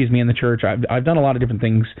leader, in the church. I've done a lot of different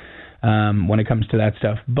things when it comes to that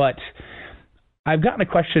stuff, but I've gotten a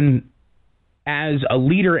question as a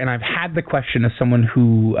leader, and I've had the question as someone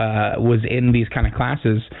who was in these kind of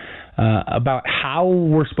classes about how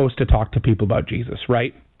we're supposed to talk to people about Jesus,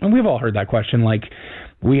 right? And we've all heard that question. Like,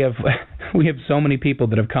 we have so many people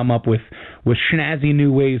that have come up with snazzy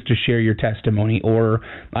new ways to share your testimony. Or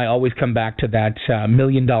I always come back to that $1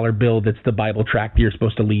 million bill that's the Bible tract you're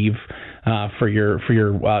supposed to leave for your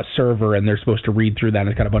server, and they're supposed to read through that. And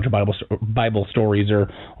it's got a bunch of Bible stories or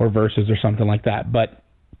verses or something like that. But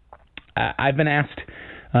I've been asked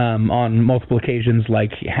on multiple occasions,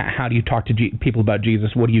 like, how do you talk to people about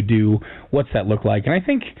Jesus? What do you do? What's that look like? And I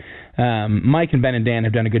think Mike and Ben and Dan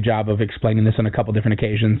have done a good job of explaining this on a couple different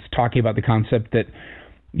occasions, talking about the concept that,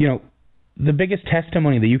 the biggest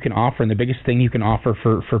testimony that you can offer and the biggest thing you can offer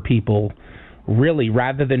for people, really,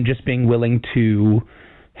 rather than just being willing to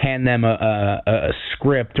hand them a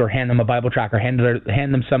script or hand them a Bible tract or hand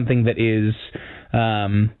them something that is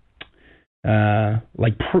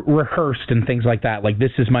rehearsed and things like that. Like,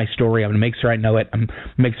 this is my story. I'm going to make sure I know it. I'm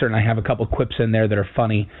make certain I have a couple quips in there that are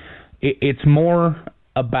funny. It's more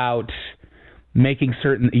about making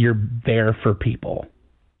certain that you're there for people,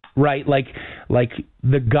 right? Like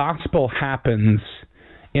the gospel happens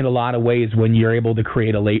in a lot of ways when you're able to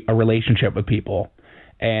create a relationship with people.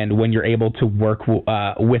 And when you're able to work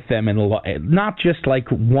with them, and not just like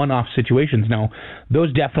one-off situations. Now,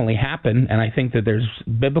 those definitely happen, and I think that there's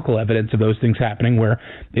biblical evidence of those things happening where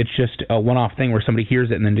it's just a one-off thing where somebody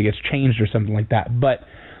hears it and then it gets changed or something like that. But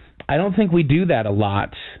I don't think we do that a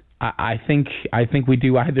lot. I think we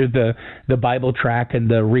do either the Bible tract and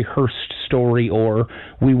the rehearsed story, or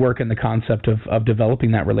we work in the concept of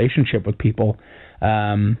developing that relationship with people.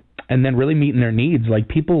 And then really meeting their needs. Like,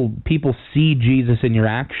 people see Jesus in your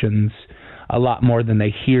actions a lot more than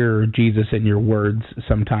they hear Jesus in your words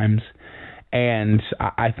sometimes. And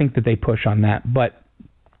I think that they push on that. But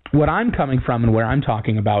what I'm coming from and where I'm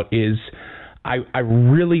talking about is I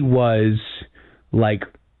really was, like,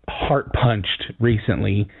 heart-punched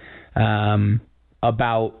recently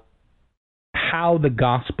about how the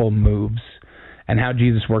gospel moves and how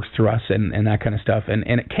Jesus works through us and that kind of stuff. And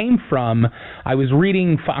it came from, I was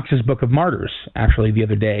reading Fox's Book of Martyrs, actually, the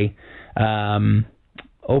other day.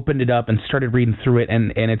 Opened it up and started reading through it,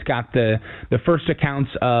 and it's got the first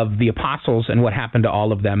accounts of the apostles and what happened to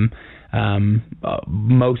all of them.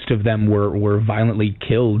 Most of them were violently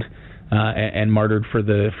killed and martyred for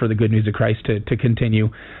the good news of Christ to continue.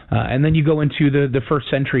 And then you go into the first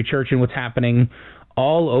century church and what's happening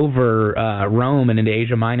all over Rome and into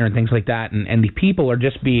Asia Minor and things like that, and the people are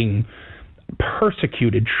just being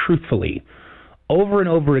persecuted, truthfully, over and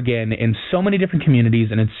over again in so many different communities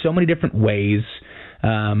and in so many different ways,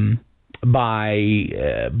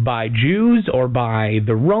 by Jews or by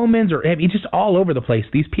the Romans, or just all over the place.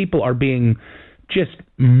 These people are being just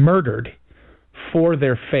murdered for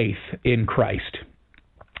their faith in Christ.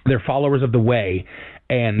 They're followers of the way.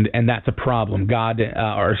 And that's a problem.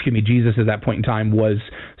 Jesus at that point in time was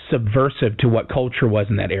subversive to what culture was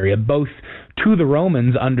in that area, both to the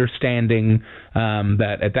Romans, understanding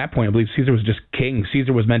that at that point, I believe Caesar was just king.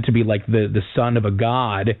 Caesar was meant to be like the son of a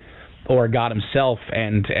god or a god himself,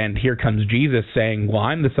 and here comes Jesus saying, well,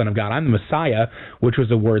 I'm the son of God, I'm the Messiah, which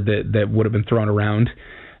was a word that would have been thrown around.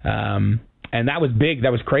 And that was big,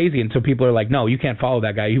 that was crazy, and so people are like, no, you can't follow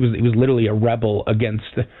that guy. He was literally a rebel against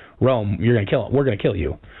Rome. You're going to kill him. We're going to kill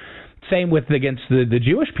you. Same with against the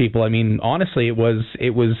Jewish people. I mean, honestly, it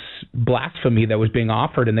was blasphemy that was being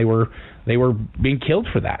offered, and they were being killed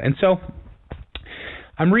for that. And so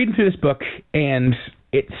I'm reading through this book, and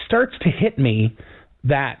it starts to hit me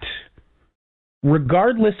that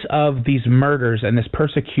regardless of these murders and this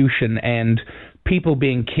persecution and people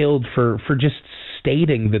being killed for just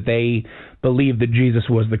stating that they believed that Jesus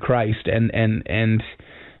was the Christ and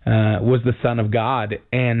was the Son of God,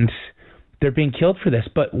 and they're being killed for this.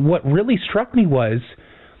 But what really struck me was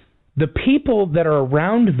the people that are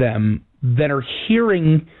around them that are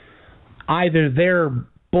hearing either their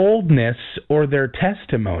boldness or their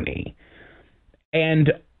testimony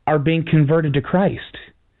and are being converted to Christ.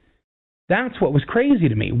 That's what was crazy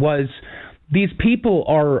to me, was these people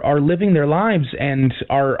are living their lives and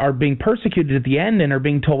are being persecuted at the end and are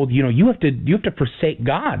being told, you have to forsake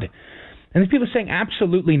God. And these people are saying,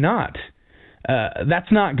 absolutely not.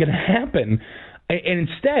 That's not going to happen. And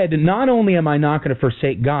instead, not only am I not going to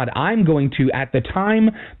forsake God, I'm going to, at the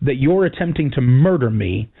time that you're attempting to murder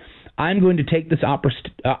me, I'm going to take this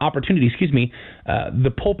opportunity,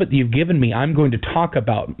 the pulpit that you've given me, I'm going to talk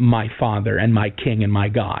about my Father and my King and my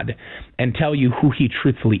God and tell you who he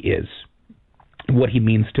truthfully is, what he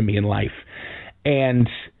means to me in life. And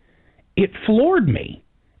it floored me.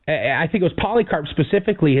 I think it was Polycarp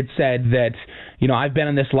specifically had said that, I've been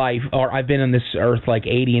in this life, or I've been in this earth like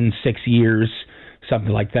 86 years,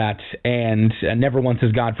 something like that, and never once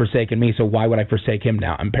has God forsaken me, so why would I forsake him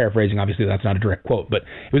now? I'm paraphrasing, obviously that's not a direct quote, but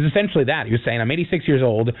it was essentially that. He was saying, I'm 86 years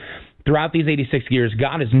old. Throughout these 86 years,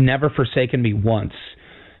 God has never forsaken me once.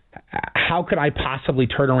 How could I possibly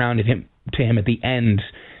turn around to him at the end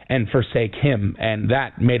and forsake him? And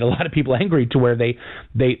that made a lot of people angry, to where they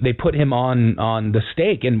put him on the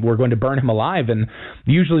stake and were going to burn him alive. And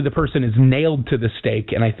usually the person is nailed to the stake.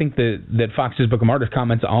 And I think that Fox's Book of Martyrs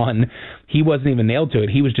comments on, he wasn't even nailed to it.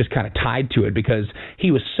 He was just kind of tied to it, because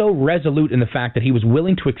he was so resolute in the fact that he was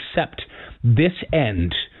willing to accept this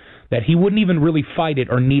end, that he wouldn't even really fight it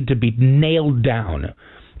or need to be nailed down.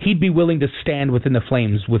 He'd be willing to stand within the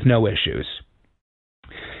flames with no issues.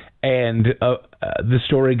 And the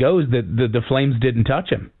story goes that the flames didn't touch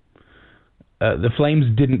him. The flames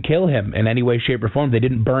didn't kill him in any way, shape, or form. They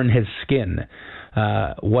didn't burn his skin.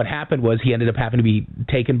 What happened was he ended up having to be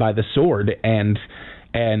taken by the sword, and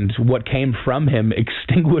what came from him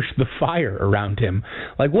extinguished the fire around him.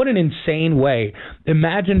 Like, what an insane way.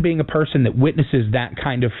 Imagine being a person that witnesses that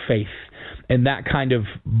kind of faith and that kind of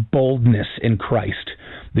boldness in Christ,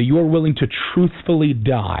 that you are willing to truthfully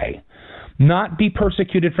die. Not be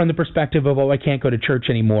persecuted from the perspective of, I can't go to church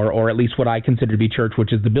anymore, or at least what I consider to be church,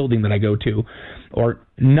 which is the building that I go to, or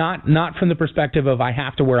not from the perspective of, I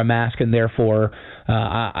have to wear a mask and therefore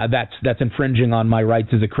that's infringing on my rights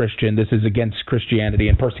as a Christian. This is against Christianity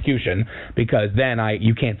and persecution, because then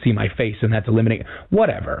you can't see my face and that's eliminating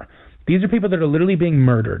whatever. These are people that are literally being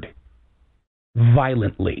murdered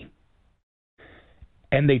violently,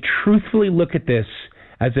 and they truthfully look at this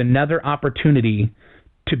as another opportunity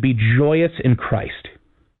to be joyous in Christ.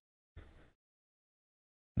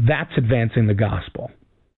 That's advancing the gospel.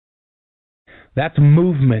 That's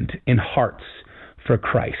movement in hearts for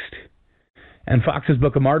Christ. And Fox's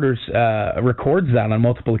Book of Martyrs records that on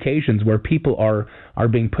multiple occasions, where people are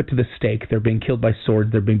being put to the stake, they're being killed by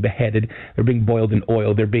swords, they're being beheaded, they're being boiled in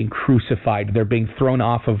oil, they're being crucified, they're being thrown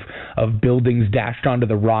off of buildings, dashed onto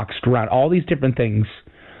the rocks, drowned, all these different things.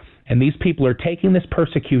 And these people are taking this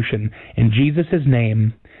persecution in Jesus'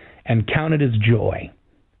 name and count it as joy,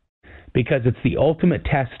 because it's the ultimate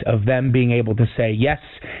test of them being able to say, yes,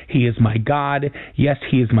 he is my God. Yes,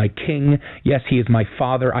 he is my King. Yes, he is my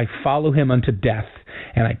Father. I follow him unto death,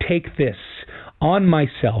 and I take this on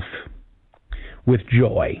myself with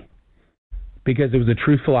joy, because it was a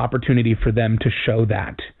truthful opportunity for them to show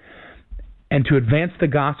that and to advance the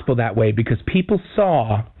gospel that way, because people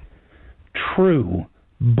saw true,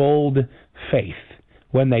 bold faith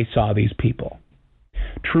when they saw these people.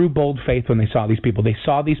 True, bold faith when they saw these people. They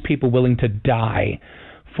saw these people willing to die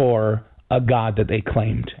for a God that they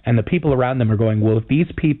claimed. And the people around them are going, well, if these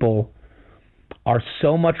people are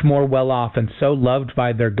so much more well off and so loved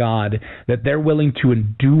by their God that they're willing to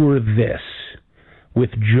endure this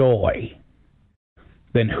with joy,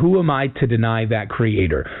 then who am I to deny that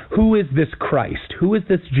Creator? Who is this Christ? Who is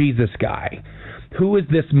this Jesus guy? Who is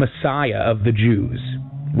this Messiah of the Jews?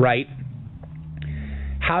 Right?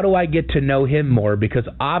 How do I get to know him more? Because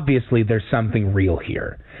obviously there's something real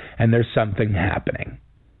here, and there's something happening.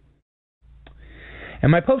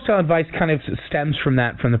 And my post-style advice kind of stems from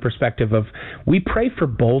that, from the perspective of, we pray for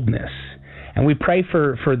boldness, And we pray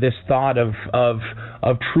for this thought of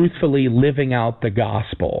truthfully living out the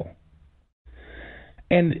gospel.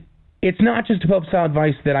 And it's not just a Pope-style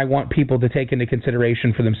advice that I want people to take into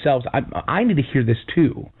consideration for themselves. I need to hear this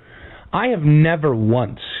too. I have never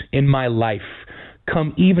once in my life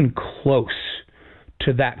come even close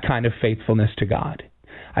to that kind of faithfulness to God.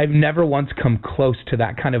 I've never once come close to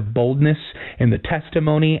that kind of boldness in the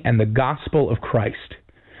testimony and the gospel of Christ,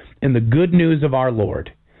 in the good news of our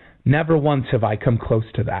Lord. Never once have I come close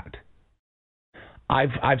to that.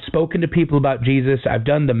 I've spoken to people about Jesus. I've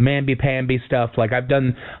done the mamby-pamby stuff. Like I've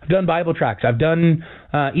done Bible tracts. I've done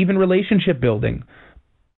even relationship building.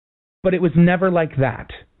 But it was never like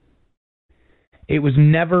that. It was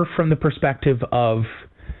never from the perspective of,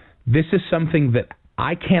 this is something that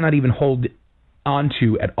I cannot even hold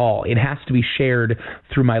onto at all. It has to be shared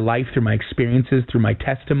through my life, through my experiences, through my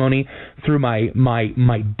testimony, through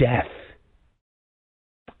my death.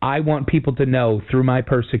 I want people to know through my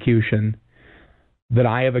persecution that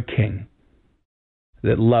I have a king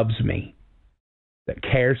that loves me, that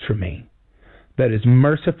cares for me, that is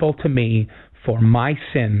merciful to me for my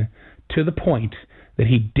sin, to the point that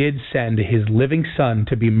he did send his living son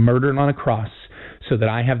to be murdered on a cross so that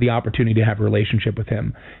I have the opportunity to have a relationship with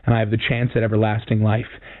him, and I have the chance at everlasting life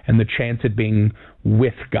and the chance at being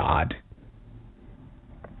with God.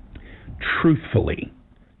 Truthfully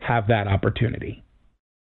have that opportunity.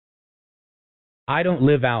 I don't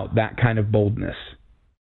live out that kind of boldness.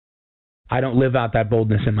 I don't live out that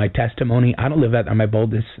boldness in my testimony. I don't live out my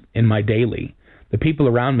boldness in my daily. The people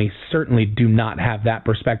around me certainly do not have that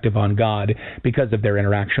perspective on God because of their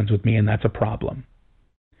interactions with me, and that's a problem.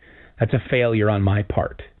 That's a failure on my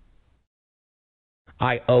part.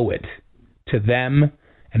 I owe it to them,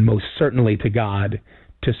 and most certainly to God,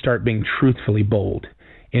 to start being truthfully bold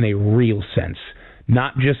in a real sense.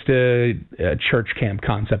 Not just a church camp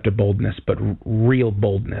concept of boldness, but real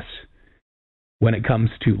boldness when it comes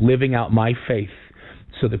to living out my faith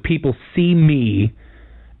so that people see me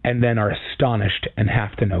and then are astonished and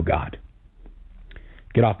have to know God.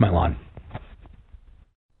 Get off my lawn.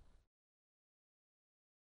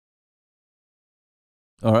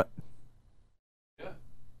 All right. Yeah.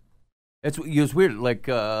 It was weird. Like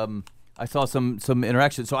I saw some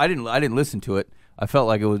interaction. So I didn't listen to it. I felt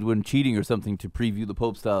like it was when cheating or something to preview the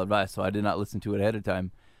Pope style advice, so I did not listen to it ahead of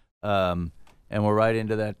time. And we're right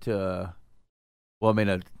into that.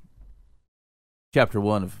 Chapter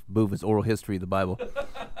 1 of Buva's Oral History of the Bible.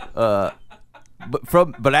 But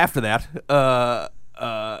after that,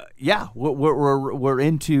 we're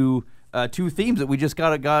into two themes that we just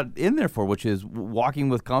got in there for, which is walking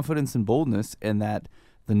with confidence and boldness, and that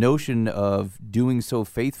the notion of doing so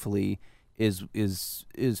faithfully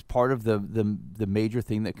is part of the major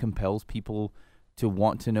thing that compels people to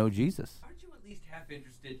want to know Jesus. Aren't you at least half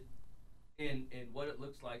interested in what it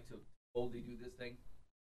looks like to boldly do this thing?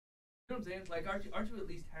 You know what I'm saying? Like, aren't you at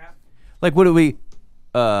least half? Like, what do we?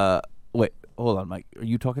 Wait, hold on, Mike. Are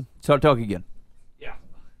you talking? Start talking again. Yeah.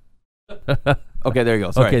 Okay, there you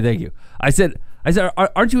go. Sorry. Okay, thank you. I said,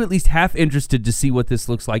 aren't you at least half interested to see what this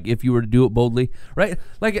looks like if you were to do it boldly? Right?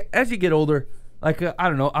 Like, as you get older, like, I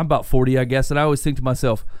don't know, I'm about 40, I guess, and I always think to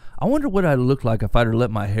myself, I wonder what I'd look like if I'd have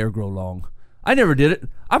let my hair grow long. I never did it.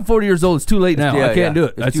 I'm 40 years old. It's too late now. I can't do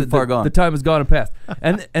it. It's too far gone. The time has gone and passed.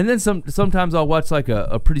 and then sometimes I'll watch like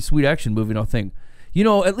a pretty sweet action movie and I'll think, you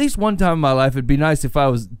know, at least one time in my life it'd be nice if I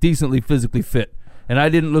was decently physically fit and I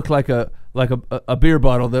didn't look like a beer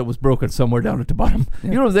bottle that was broken somewhere down at the bottom.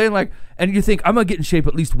 Yeah. You know what I'm saying? Like, and you think I'm gonna get in shape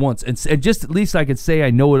at least once, and just at least I could say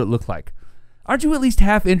I know what it looked like. Aren't you at least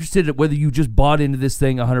half interested in whether you just bought into this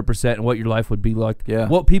thing 100% and what your life would be like? Yeah.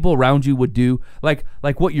 What people around you would do, like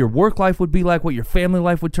what your work life would be like, what your family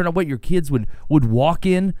life would turn out, what your kids would walk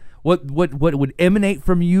in, what would emanate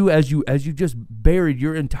from you as you just buried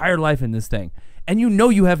your entire life in this thing, and you know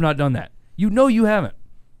you have not done that. You know you haven't.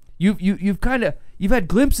 You've had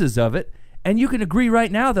glimpses of it, and you can agree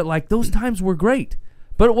right now that like those times were great,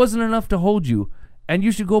 but it wasn't enough to hold you. And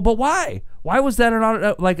you should go, but why? Why was that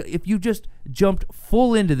not, like, if you just jumped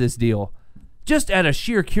full into this deal, just out of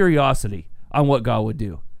sheer curiosity on what God would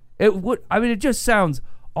do? It would, I mean, it just sounds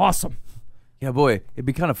awesome. Yeah, boy, it'd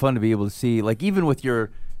be kind of fun to be able to see, like, even with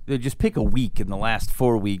just pick a week in the last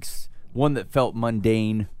 4 weeks, one that felt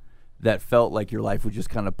mundane, that felt like your life was just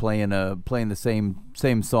kind of playing the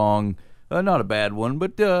same song, not a bad one,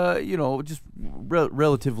 but, just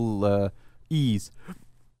relative ease.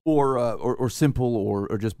 Or simple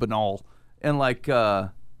or just banal, and like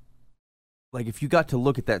if you got to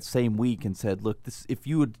look at that same week and said, look,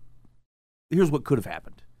 here's what could have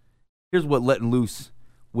happened, here's what letting loose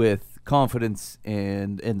with confidence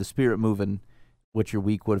and the Spirit moving what your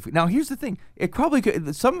week would have. Now, here's the thing. It probably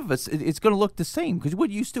could, some of us, it's going to look the same because what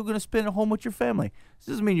you still going to spend at home with your family. This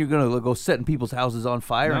doesn't mean you're going to go setting people's houses on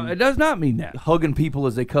fire. No, and it does not mean that. hugging people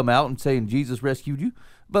as they come out and saying Jesus rescued you.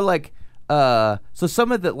 But like, so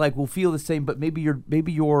some of that like will feel the same, but maybe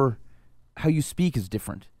your how you speak is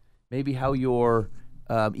different. Maybe how your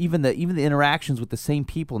even the interactions with the same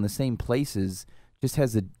people in the same places just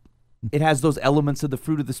it has those elements of the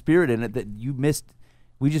fruit of the Spirit in it that you missed.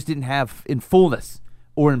 We just didn't have in fullness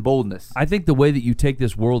or in boldness. I think the way that you take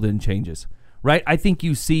this world in changes, right? I think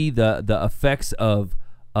you see the effects of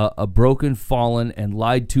a broken, fallen, and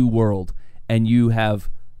lied to world, and you have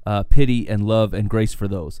pity and love and grace for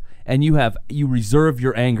those. And you reserve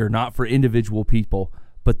your anger not for individual people,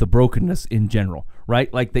 but the brokenness in general,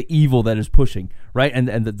 right? Like the evil that is pushing, right?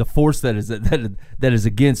 And the force that is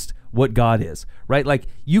against what God is, right? Like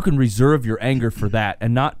you can reserve your anger for that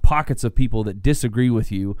and not pockets of people that disagree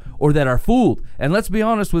with you or that are fooled. And let's be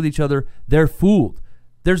honest with each other, they're fooled.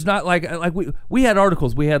 There's not like we had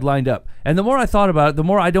articles we had lined up, and the more I thought about it, the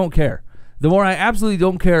more I don't care. The more I absolutely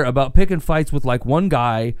don't care about picking fights with like one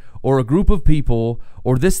guy or a group of people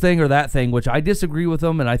or this thing or that thing, which I disagree with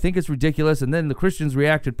them and I think it's ridiculous. And then the Christians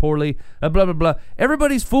reacted poorly, blah, blah, blah.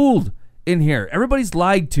 Everybody's fooled in here. Everybody's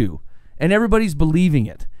lied to and everybody's believing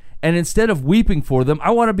it. And instead of weeping for them, I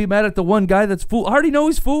want to be mad at the one guy that's fooled. I already know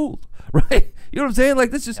he's fooled, right? You know what I'm saying? Like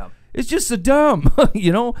this it's just so dumb,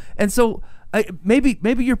 you know? And so maybe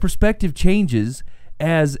your perspective changes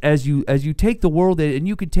as you take the world in, and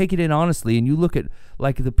you can take it in honestly, and you look at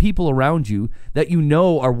like the people around you that you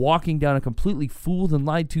know are walking down a completely fooled and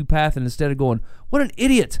lied to path, and instead of going, what an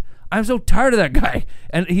idiot, I'm so tired of that guy,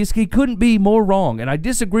 and he couldn't be more wrong, and I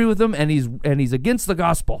disagree with him, and he's against the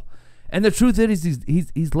gospel, and the truth is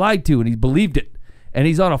he's lied to and he's believed it, and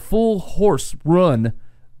he's on a full horse run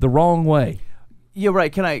the wrong way. Yeah,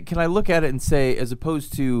 right. Can I look at it and say, as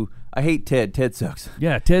opposed to I hate Ted sucks.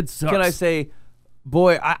 Yeah, Ted sucks. Can I say,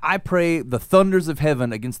 boy, I pray the thunders of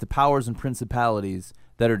heaven against the powers and principalities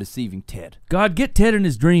that are deceiving Ted. God, get Ted in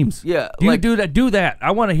his dreams. Yeah, you do that. Do that.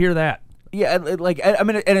 I want to hear that. Yeah, I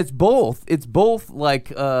mean, and it's both. It's both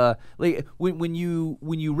like when you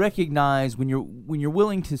recognize when you're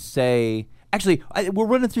willing to say. Actually, we're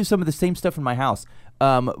running through some of the same stuff in my house.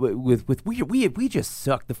 We just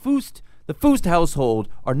suck. The Foust household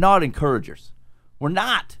are not encouragers. We're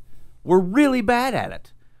not. We're really bad at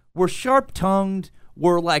it. We're sharp-tongued.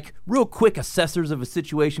 We're like real quick assessors of a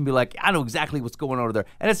situation. Be like, I know exactly what's going on over there,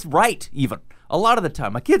 and it's right. Even a lot of the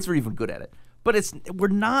time, my kids are even good at it. But we're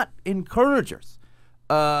not encouragers.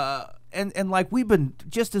 And like we've been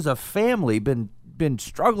just as a family been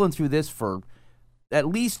struggling through this for at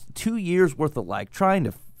least 2 years worth of like trying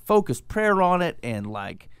to focus prayer on it and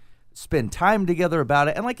like spend time together about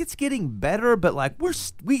it. And like it's getting better, but like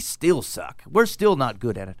we still suck. We're still not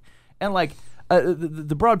good at it. And like.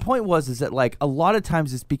 The broad point is that like a lot of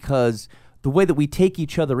times it's because the way that we take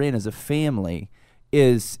each other in as a family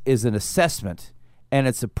is an assessment, and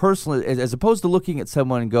it's a personal, as opposed to looking at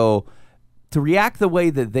someone and go, to react the way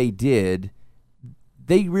that they did,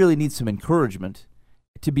 they really need some encouragement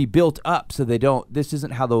to be built up so this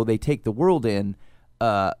isn't how they take the world in.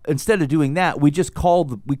 Instead of doing that, we call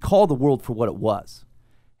the world for what it was.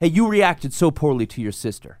 Hey, you reacted so poorly to your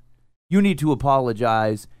sister. You need to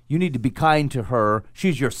apologize. You need to be kind to her.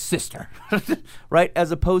 She's your sister, right?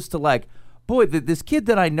 As opposed to like, boy, this kid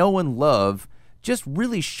that I know and love just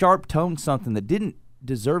really sharp-toned something that didn't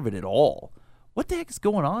deserve it at all. What the heck is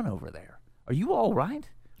going on over there? Are you all right?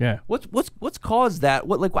 Yeah. What's caused that?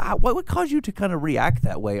 What caused you to kind of react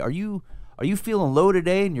that way? Are you feeling low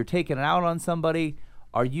today and you're taking it out on somebody?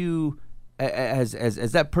 Are you as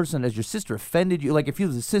that person, as your sister offended you? Like if you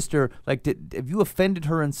was a sister, like have you offended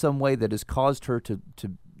her in some way that has caused her to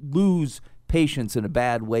lose patience in a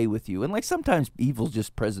bad way with you? And like sometimes evil's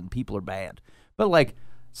just present, people are bad, but like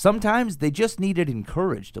sometimes they just needed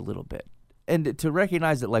encouraged a little bit, and to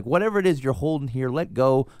recognize that like whatever it is you're holding here, let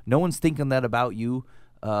go. No one's thinking that about you.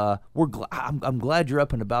 I'm glad you're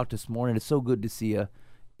up and about this morning. It's so good to see you.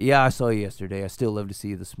 Yeah, I saw you yesterday. I still love to see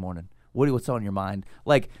you this morning. What's on your mind?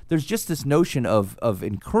 Like there's just this notion of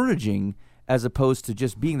encouraging as opposed to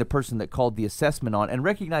just being the person that called the assessment on, and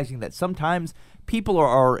recognizing that sometimes people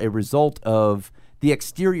are a result of the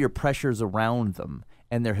exterior pressures around them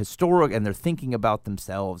and their historic, and they're thinking about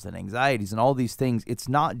themselves and anxieties and all these things. It's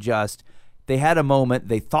not just they had a moment,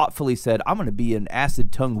 they thoughtfully said, I'm going to be an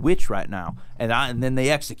acid-tongued witch right now, and then they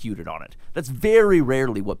executed on it. That's very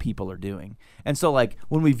rarely what people are doing. And so like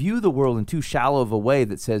when we view the world in too shallow of a way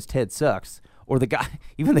that says Ted sucks, or the guy,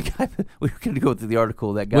 even the guy, we were going to go through the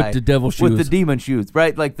article, that guy. With the devil shoes. With the demon shoes,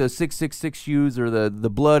 right? Like the 666 shoes or the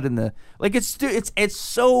blood and the, like it's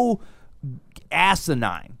so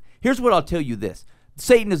asinine. Here's what I'll tell you this.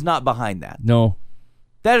 Satan is not behind that. No.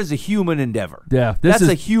 That is a human endeavor. Yeah. That's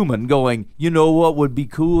a human going, you know what would be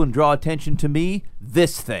cool and draw attention to me?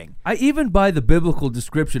 This thing. Even by the biblical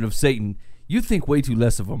description of Satan, you think way too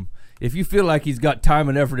less of him. If you feel like he's got time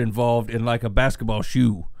and effort involved in like a basketball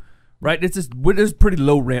shoe, right? It's pretty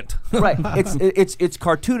low rent. Right. It's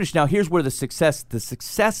cartoonish. Now here's where the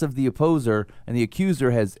success of the opposer and the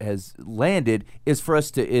accuser has landed is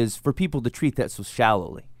for people to treat that so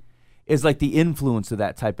shallowly. Is like the influence of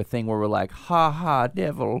that type of thing where we're like, ha ha,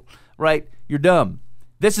 devil, right? You're dumb.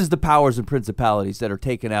 This is the powers and principalities that are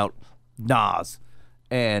taking out Nas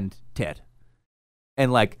and Ted.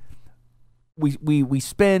 And like we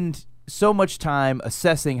spend so much time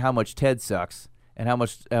assessing how much Ted sucks and how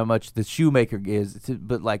much the shoemaker is,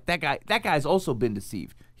 but like that guy's also been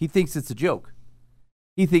deceived. He thinks it's a joke.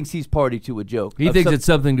 He thinks he's party to a joke. He thinks it's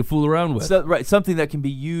something to fool around with. Right, something that can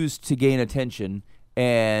be used to gain attention.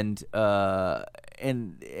 And that's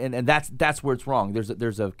where it's wrong.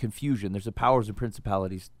 There's a confusion. There's a powers and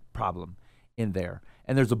principalities problem in there,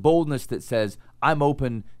 and there's a boldness that says I'm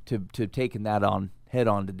open to taking that on head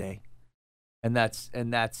on today, and that's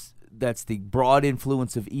the broad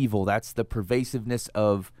influence of evil. That's the pervasiveness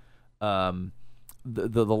of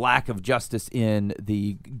the lack of justice in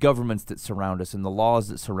the governments that surround us and the laws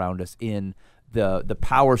that surround us, in the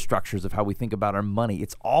power structures of how we think about our money.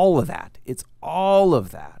 It's all of that. It's all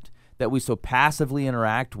of that we so passively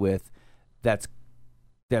interact with. That's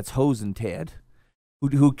hosing Ted,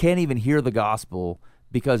 who can't even hear the gospel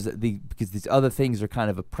because these other things are kind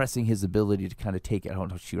of oppressing his ability to kind of take it. Oh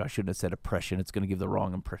no, shoot! I shouldn't have said oppression. It's going to give the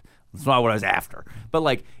wrong impression. That's not what I was after. But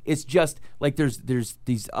like, it's just like there's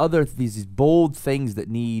these bold things that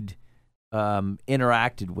need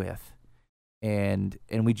interacted with. And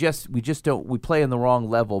we just don't, we play on the wrong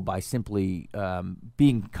level by simply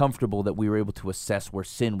being comfortable that we were able to assess where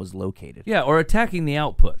sin was located. Yeah, or attacking the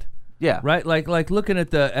output. Yeah. Right? Like looking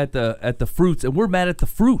at the fruits, and we're mad at the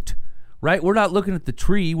fruit. Right? We're not looking at the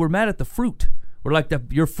tree, we're mad at the fruit. We're like,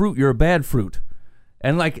 your fruit, you're a bad fruit.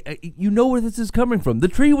 And like, you know where this is coming from. The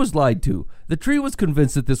tree was lied to. The tree was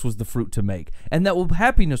convinced that this was the fruit to make, and that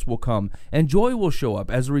happiness will come and joy will show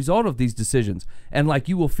up as a result of these decisions. And like,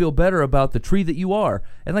 you will feel better about the tree that you are.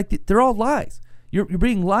 And like, they're all lies. You're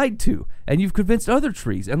being lied to, and you've convinced other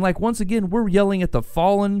trees. And like, once again, we're yelling at the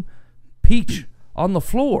fallen peach on the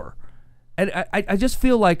floor. And I just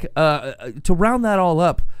feel like to round that all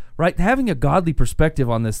up, right? Having a godly perspective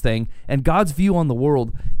on this thing and God's view on the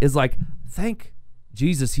world is like, thank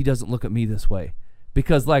Jesus, he doesn't look at me this way,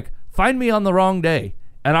 because like, find me on the wrong day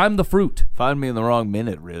and I'm the fruit. Find me in the wrong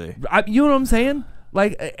minute, really. You know what I'm saying?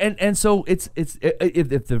 Like, and so it's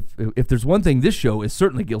if there's one thing this show is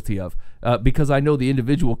certainly guilty of, because I know the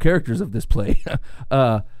individual characters of this play,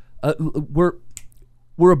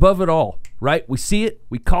 we're above it all, right? We see it,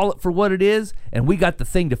 we call it for what it is, and we got the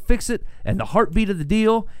thing to fix it and the heartbeat of the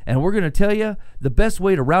deal, and we're going to tell you the best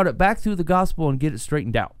way to route it back through the gospel and get it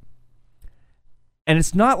straightened out. And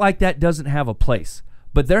it's not like that doesn't have a place,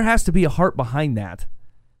 but there has to be a heart behind that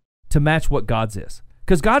to match what God's is.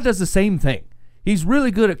 Because God does the same thing. He's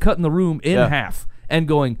really good at cutting the room in half and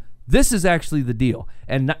going, this is actually the deal.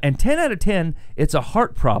 And 10 out of 10, it's a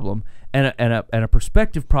heart problem and a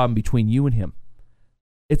perspective problem between you and him.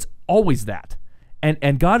 It's always that.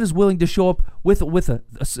 And God is willing to show up with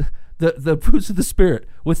the fruits of the Spirit,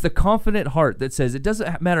 with the confident heart that says, it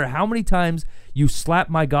doesn't matter how many times you slap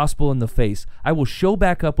my gospel in the face, I will show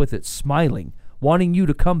back up with it smiling, wanting you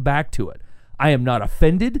to come back to it. I am not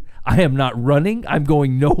offended. I am not running. I'm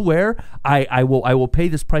going nowhere. I will pay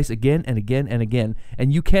this price again and again and again.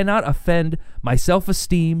 And you cannot offend my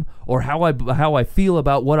self-esteem or how I feel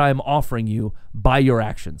about what I'm offering you by your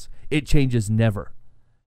actions. It changes never.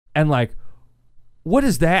 And like, what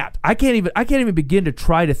is that? I can't even begin to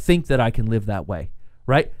try to think that I can live that way,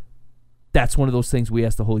 right? That's one of those things we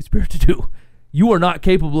ask the Holy Spirit to do. You are not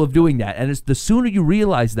capable of doing that. And it's the sooner you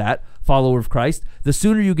realize that, follower of Christ, the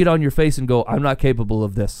sooner you get on your face and go, I'm not capable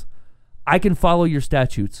of this. I can follow your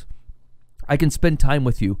statutes. I can spend time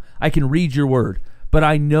with you. I can read your word. But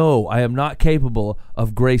I know I am not capable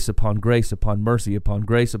of grace upon grace upon mercy upon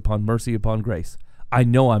grace upon mercy upon grace. I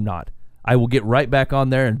know I'm not. I will get right back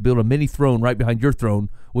on there and build a mini throne right behind your throne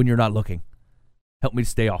when you're not looking. Help me to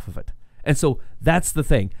stay off of it. And so that's the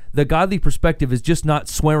thing. The godly perspective is just not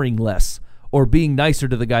swearing less or being nicer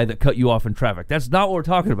to the guy that cut you off in traffic. That's not what we're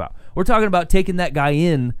talking about. We're talking about taking that guy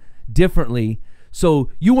in differently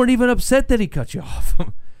so you weren't even upset that he cut you off.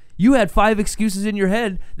 You had 5 excuses in your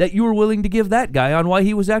head that you were willing to give that guy on why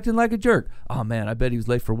he was acting like a jerk. Oh, man, I bet he was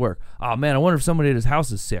late for work. Oh, man, I wonder if somebody at his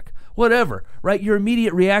house is sick. Whatever, right? Your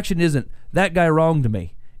immediate reaction isn't, that guy wronged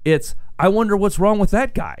me. It's, I wonder what's wrong with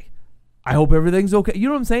that guy. I hope everything's okay. You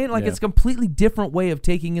know what I'm saying? Like, it's a completely different way of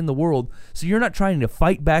taking in the world. So you're not trying to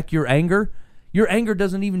fight back your anger. Your anger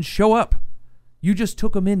doesn't even show up. You just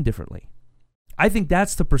took them in differently. I think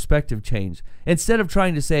that's the perspective change. Instead of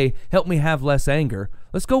trying to say, help me have less anger,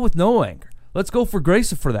 let's go with no anger. Let's go for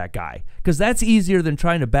grace for that guy, because that's easier than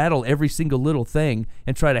trying to battle every single little thing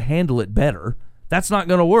and try to handle it better. That's not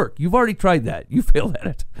going to work. You've already tried that. You failed at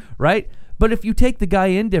it, right? But if you take the guy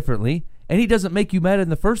in differently and he doesn't make you mad in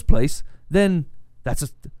the first place, then it's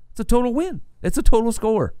a total win. It's a total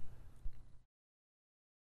score.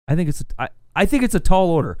 I think it's a tall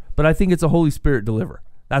order, but I think it's a Holy Spirit deliver.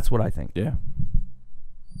 That's what I think. Yeah.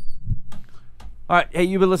 All right. Hey,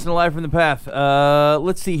 you've been listening to Live from the Path.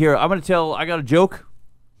 Let's see here. I got a joke,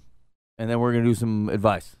 and then we're going to do some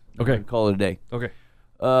advice. Okay. We're gonna call it a day. Okay.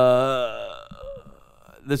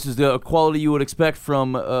 This is the quality you would expect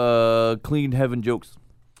from Clean Heaven jokes.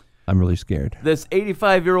 I'm really scared. This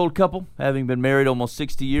 85-year-old couple, having been married almost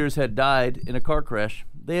 60 years, had died in a car crash.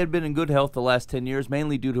 They had been in good health the last 10 years,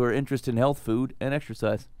 mainly due to her interest in health food and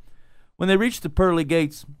exercise. When they reached the pearly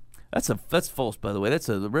gates, that's false, by the way.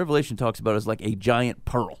 The Revelation talks about it as like a giant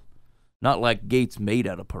pearl, not like gates made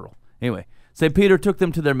out of pearl. Anyway, St. Peter took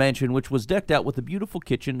them to their mansion, which was decked out with a beautiful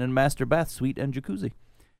kitchen and master bath suite and jacuzzi.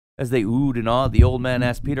 As they oohed and awed, the old man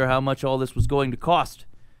asked Peter how much all this was going to cost.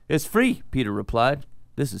 It's free, Peter replied.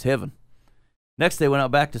 This is heaven. Next, they went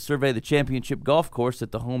out back to survey the championship golf course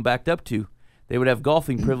that the home backed up to. They would have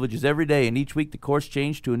golfing privileges every day, and each week the course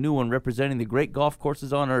changed to a new one representing the great golf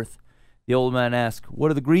courses on earth. The old man asked,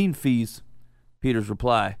 what are the green fees? Peter's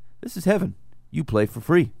reply, this is heaven. You play for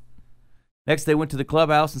free. Next, they went to the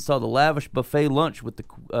clubhouse and saw the lavish buffet lunch with the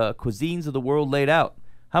cuisines of the world laid out.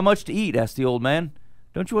 How much to eat? Asked the old man.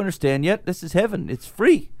 Don't you understand yet? This is heaven. It's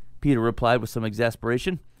free, Peter replied with some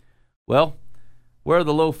exasperation. Well, where are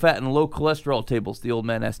the low-fat and low-cholesterol tables? The old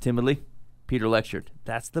man asked timidly. Peter lectured.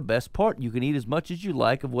 That's the best part. You can eat as much as you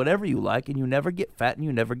like of whatever you like, and you never get fat and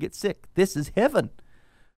you never get sick. This is heaven.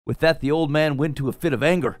 With that, the old man went into a fit of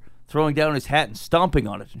anger, throwing down his hat and stomping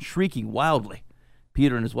on it and shrieking wildly.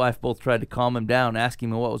 Peter and his wife both tried to calm him down, asking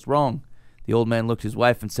him what was wrong. The old man looked at his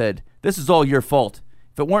wife and said, this is all your fault.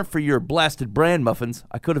 If it weren't for your blasted bran muffins,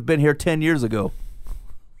 I could have been here 10 years ago.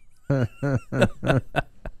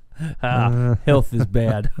 Health is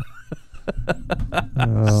bad.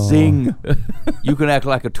 Zing. You can act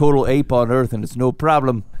like a total ape on earth and it's no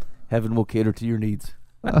problem. Heaven will cater to your needs.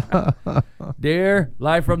 Dear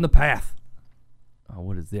Live from the Path. Oh,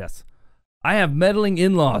 what is this? I have meddling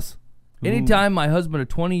in-laws. Anytime my husband of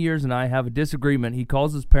 20 years and I have a disagreement, he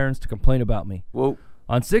calls his parents to complain about me. Whoa.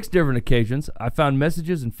 On 6 different occasions, I found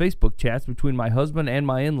messages and Facebook chats between my husband and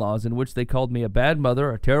my in-laws in which they called me a bad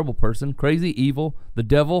mother, a terrible person, crazy, evil, the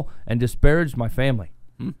devil, and disparaged my family.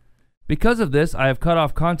 Because of this, I have cut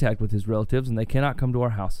off contact with his relatives and they cannot come to our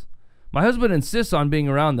house. My husband insists on being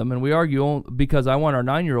around them, and we argue because I want our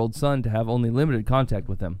 9-year-old son to have only limited contact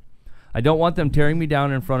with them. I don't want them tearing me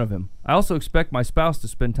down in front of him. I also expect my spouse to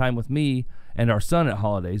spend time with me and our son at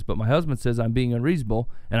holidays, but my husband says I'm being unreasonable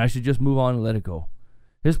and I should just move on and let it go.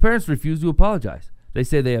 His parents refuse to apologize. They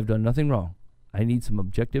say they have done nothing wrong. I need some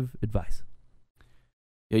objective advice.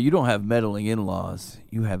 Yeah, you don't have meddling in-laws.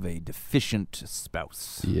 You have a deficient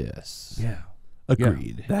spouse. Yes. Yeah.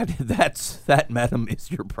 Agreed. That, madam,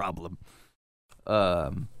 is your problem.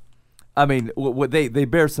 I mean, they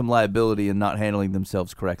bear some liability in not handling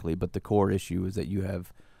themselves correctly, but the core issue is that you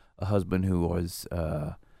have a husband who was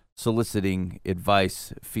soliciting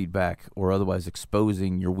advice, feedback, or otherwise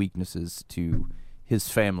exposing your weaknesses to his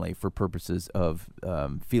family for purposes of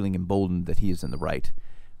feeling emboldened that he is in the right.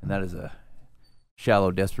 And that is a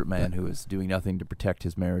shallow, desperate man who is doing nothing to protect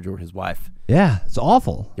his marriage or his wife. Yeah, it's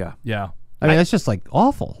awful. Yeah. Yeah. I mean, that's just like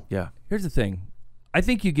awful. Yeah. Here's the thing. I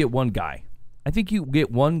think you get one guy.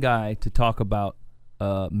 To talk about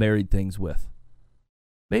married things with.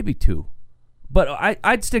 Maybe 2. But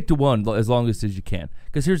I'd stick to one as long as you can.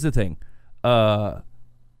 Because here's the thing.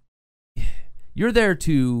 You're there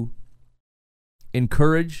to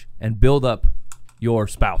encourage and build up your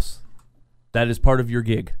spouse. That is part of your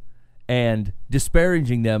gig. And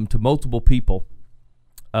disparaging them to multiple people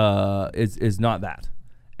is not that.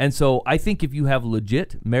 And so I think if you have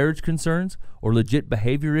legit marriage concerns or legit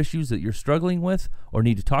behavior issues that you're struggling with or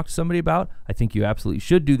need to talk to somebody about, I think you absolutely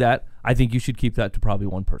should do that. I think you should keep that to probably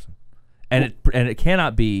one person. And it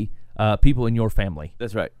cannot be people in your family.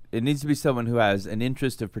 That's right. It needs to be someone who has an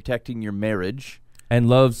interest of protecting your marriage, and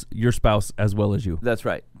loves your spouse as well as you. That's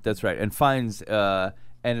right. That's right. And finds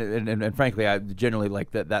and frankly, I generally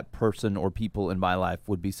like that person or people in my life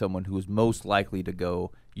would be someone who is most likely to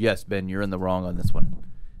go, yes, Ben, you're in the wrong on this one,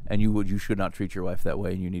 and you should not treat your wife that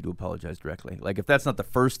way, and you need to apologize directly. Like if that's not the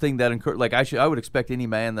first thing that I would expect any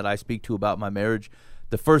man that I speak to about my marriage,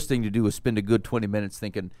 the first thing to do is spend a good 20 minutes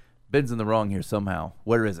thinking, Ben's in the wrong here somehow.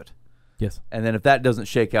 Where is it? Yes. And then if that doesn't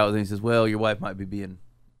shake out, then he says, well, your wife might be being,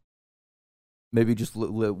 maybe just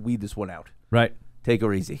weed this one out. Right. Take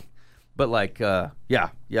her easy. But like, yeah,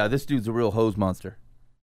 this dude's a real hose monster.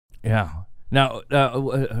 Yeah. Now,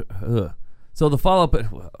 so the follow-up,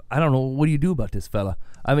 I don't know, what do you do about this fella?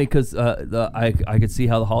 I mean, because I could see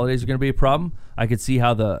how the holidays are going to be a problem. I could see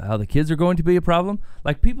how the kids are going to be a problem.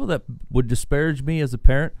 Like people that would disparage me as a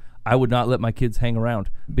parent, I would not let my kids hang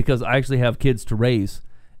around because I actually have kids to raise.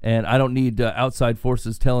 And I don't need outside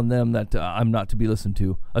forces telling them that I'm not to be listened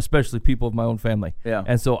to, especially people of my own family. Yeah.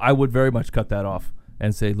 And so I would very much cut that off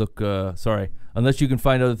and say, look, sorry, unless you can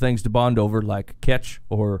find other things to bond over, like catch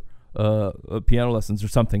or piano lessons or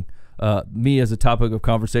something, me as a topic of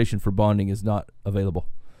conversation for bonding is not available.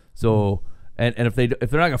 So, and if they're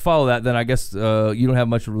not going to follow that, then I guess you don't have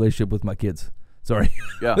much of a relationship with my kids. Sorry.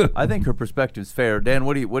 Yeah, I think her perspective is fair. Dan,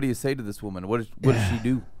 what do you say to this woman? What does she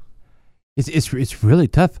do? It's really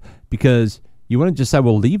tough because you want to just say,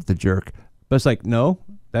 well, leave the jerk, but it's like, no,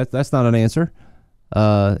 that's not an answer,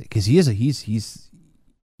 because he's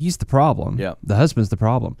the problem. Yeah, the husband's the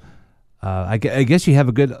problem. I guess you have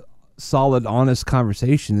a good, solid, honest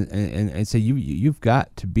conversation and say you've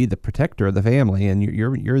got to be the protector of the family, and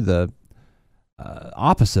you're the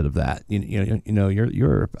opposite of that.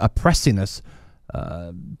 You're oppressing us,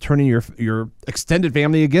 turning your extended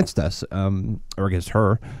family against us, or against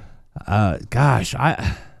her. Gosh,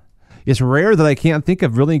 it's rare that I can't think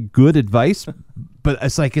of really good advice, but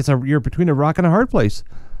it's like you're between a rock and a hard place.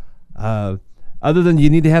 Other than you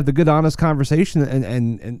need to have the good, honest conversation,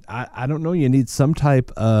 and I don't know, you need some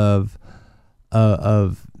type of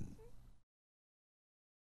I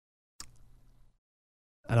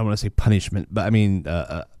don't want to say punishment, but I mean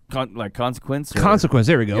like consequence. Consequence.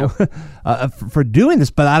 There we go. For doing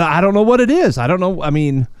this, but I don't know what it is. I don't know. I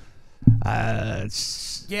mean,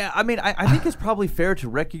 yeah, I mean, I think it's probably fair to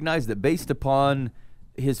recognize that based upon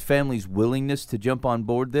his family's willingness to jump on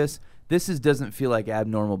board this doesn't feel like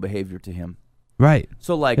abnormal behavior to him. Right.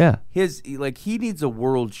 So like yeah. He needs a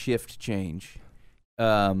world shift change.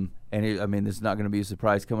 I mean, this is not going to be a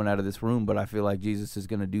surprise coming out of this room, but I feel like Jesus is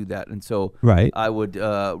going to do that. And so right. I would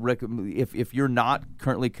recommend, if you're not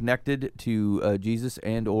currently connected to Jesus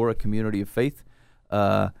and or a community of faith,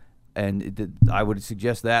 I would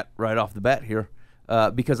suggest that right off the bat here.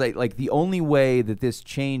 Because the only way that this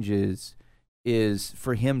changes is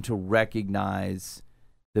for him to recognize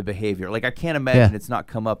the behavior. Like, I can't imagine it's not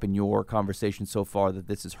come up in your conversation so far that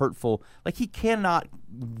this is hurtful. Like, he cannot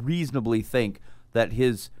reasonably think that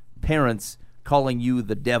his parents calling you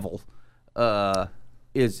the devil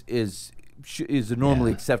is a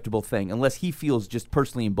normally acceptable thing, unless he feels just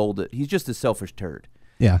personally emboldened. He's just a selfish turd.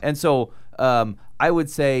 Yeah. And so I would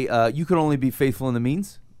say you can only be faithful in the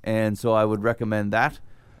means. And so I would recommend that.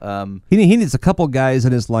 He needs a couple guys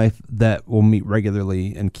in his life that will meet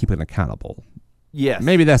regularly and keep him accountable. Yes.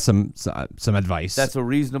 Maybe that's some advice. That's a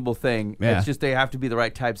reasonable thing. Yeah. It's just they have to be the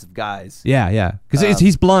right types of guys. Yeah. Because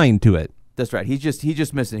he's blind to it. That's right. He's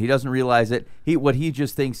just missing. He doesn't realize it. What he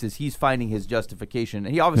just thinks is he's finding his justification.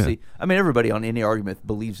 And he obviously, I mean, everybody on any argument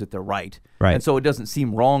believes that they're right. Right. And so it doesn't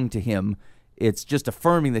seem wrong to him. It's just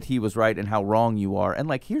affirming that he was right and how wrong you are. And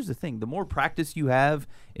like, here's the thing: the more practice you have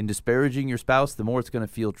in disparaging your spouse, the more it's going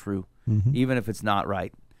to feel true, even if it's not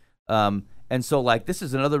right. And so, like, this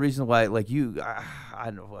is another reason why, like, I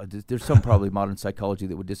don't know, there's some probably modern psychology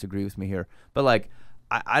that would disagree with me here, but like,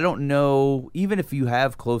 I don't know. Even if you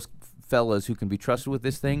have close fellas who can be trusted with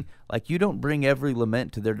this thing, like, you don't bring every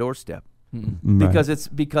lament to their doorstep.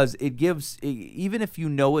 Because it gives, even if you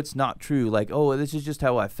know it's not true, like, oh, this is just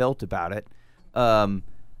how I felt about it. You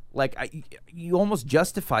almost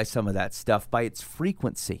justify some of that stuff by its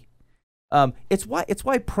frequency. It's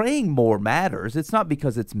why praying more matters. It's not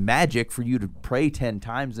because it's magic for you to pray 10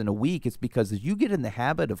 times in a week. It's because as you get in the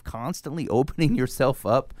habit of constantly opening yourself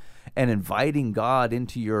up and inviting God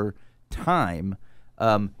into your time,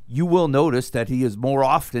 you will notice that he is more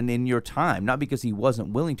often in your time, not because he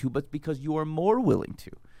wasn't willing to, but because you are more willing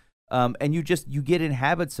to. And you get in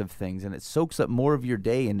habits of things, and it soaks up more of your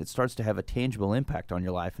day, and it starts to have a tangible impact on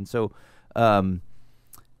your life. And so,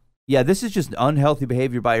 this is just unhealthy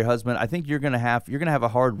behavior by your husband. I think you're gonna have a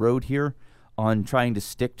hard road here on trying to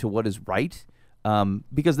stick to what is right,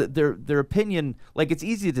 because their opinion, like, it's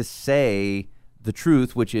easy to say the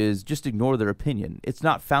truth, which is just ignore their opinion. It's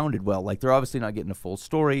not founded well. Like, they're obviously not getting a full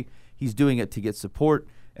story. He's doing it to get support.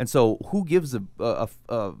 And so who gives a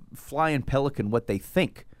flying pelican what they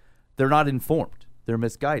think? They're not informed. They're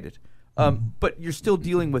misguided. But you're still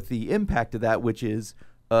dealing with the impact of that, which is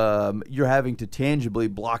you're having to tangibly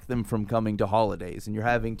block them from coming to holidays. And you're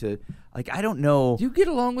having to, like, I don't know. Do you get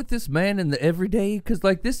along with this man in the everyday? Because,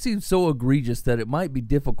 like, this seems so egregious that it might be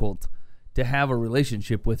difficult to have a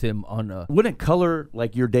relationship with him on a... Wouldn't it color,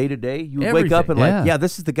 like, your day-to-day? You would wake up and, Yeah. like, yeah,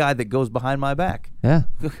 this is the guy that goes behind my back. Yeah.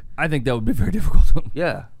 I think that would be very difficult.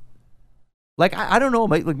 Yeah. Like, I don't know,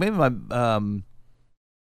 like, maybe my...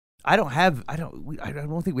 I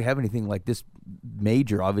don't think we have anything like this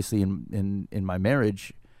major, obviously, in my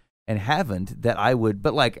marriage, and haven't, that I would...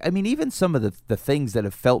 But, like, I mean, even some of the things that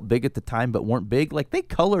have felt big at the time but weren't big, like, they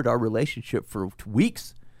colored our relationship for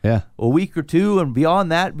weeks. Yeah. A week or two, and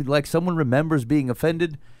beyond that, like, someone remembers being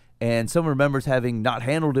offended, and someone remembers having not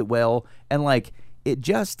handled it well, and, like, it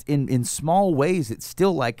just, in small ways, it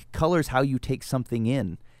still, like, colors how you take something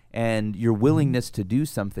in, and your willingness to do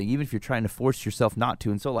something, even if you're trying to force yourself not to.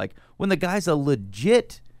 And so, like, when the guy's a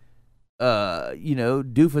legit,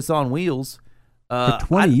 doofus on wheels, For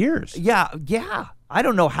 20 years. yeah, I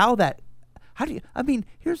don't know how that.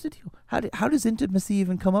 Here's the deal. How does intimacy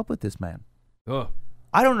even come up with this man? Oh.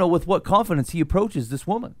 I don't know with what confidence he approaches this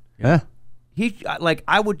woman. Yeah.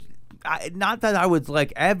 Not that I would,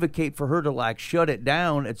 like, advocate for her to, like, shut it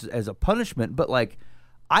down as a punishment, but, like,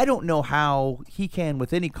 I don't know how he can,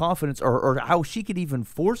 with any confidence, or how she could even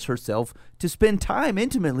force herself to spend time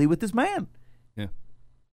intimately with this man. Yeah.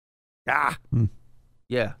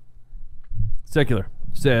 Yeah. Secular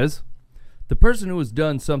says, the person who has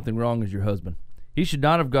done something wrong is your husband. He should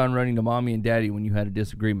not have gone running to mommy and daddy when you had a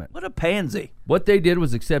disagreement. What a pansy. What they did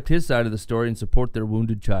was accept his side of the story and support their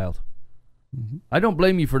wounded child. I don't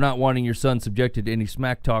blame you for not wanting your son subjected to any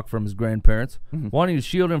smack talk from his grandparents. Wanting to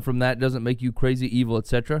shield him from that doesn't make you crazy, evil,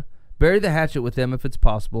 etc. Bury the hatchet with them if it's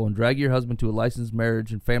possible, and drag your husband to a licensed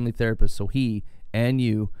marriage and family therapist so he and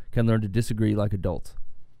you can learn to disagree like adults.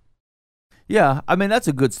 Yeah, I mean, that's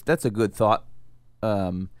a good thought.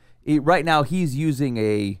 Right now, he's using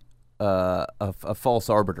a false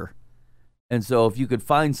arbiter, and so if you could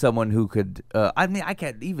find someone who could, I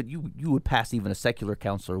can't even you would pass even a secular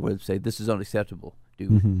counselor would say this is unacceptable,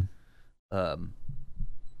 dude.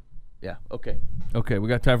 Yeah. Okay. Okay, we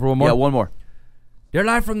got time for one more. Yeah, one more. Dear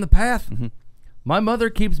Life from the Path, my mother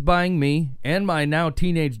keeps buying me and my now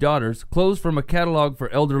teenage daughters clothes from a catalog for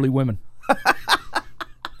elderly women.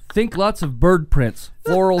 Think lots of bird prints,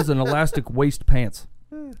 florals, and elastic waist pants.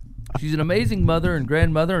 She's an amazing mother and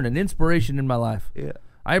grandmother and an inspiration in my life. Yeah.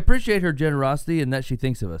 I appreciate her generosity and that she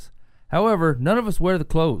thinks of us. However, none of us wear the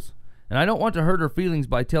clothes, and I don't want to hurt her feelings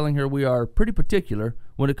by telling her we are pretty particular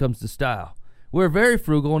when it comes to style. We're very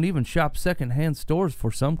frugal and even shop second-hand stores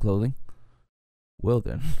for some clothing. Well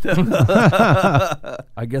then,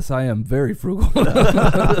 I guess I am very frugal.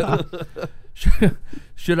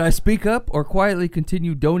 Should I speak up or quietly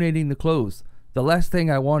continue donating the clothes? The last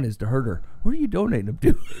thing I want is to hurt her. Where are you donating them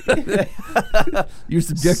to? You're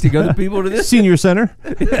subjecting other people to this? Senior center.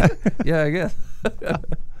 Yeah, I guess.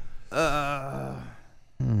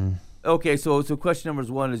 Okay, so question number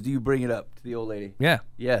one is, do you bring it up to the old lady? Yeah,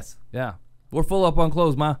 Yes. yeah. We're full up on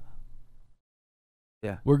clothes, Ma.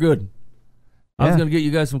 Yeah. We're good. I was Yeah. going to get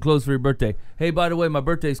you guys some clothes for your birthday. Hey, by the way, my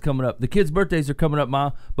birthday's coming up. The kids' birthdays are coming up,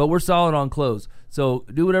 Ma, but we're solid on clothes. So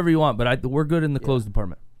do whatever you want, but we're good in the clothes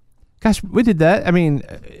department. Gosh, we did that. I mean,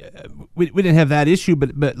 we didn't have that issue,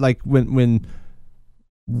 but like when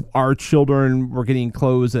our children were getting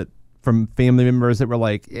clothes from family members that were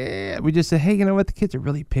like, we just said, hey, you know what? The kids are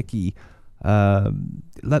really picky.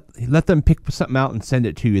 Let them pick something out and send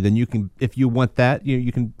it to you. Then you can, if you want that,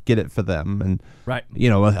 you can get it for them, and Right.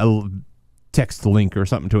 a text link or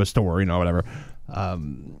something to a store, whatever.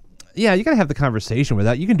 Yeah, you gotta have the conversation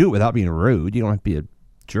without. You can do it without being rude. You don't have to be a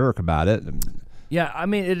jerk about it. Yeah, I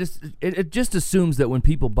mean, it just assumes that when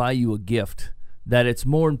people buy you a gift, that it's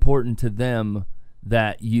more important to them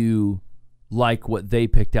that you like what they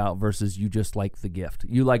picked out versus you just like the gift.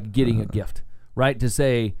 You like getting a gift, right? To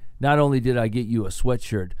say, not only did I get you a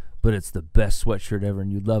sweatshirt, but it's the best sweatshirt ever,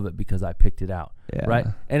 and you love it because I picked it out, Yeah. right?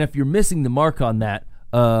 And if you're missing the mark on that,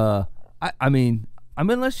 I mean,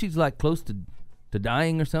 unless she's like close to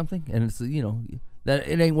dying or something, and it's that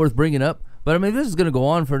it ain't worth bringing up. But I mean, this is going to go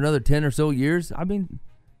on for another 10 or so years. I mean,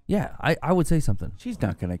 yeah, I would say something. She's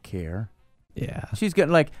not gonna care. Yeah. She's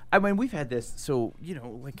gonna we've had this. So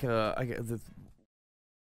the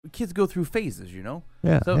kids go through phases,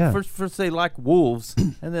 Yeah. So first they like wolves,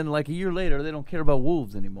 and then like a year later they don't care about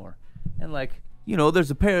wolves anymore, and like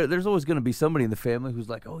there's always going to be somebody in the family who's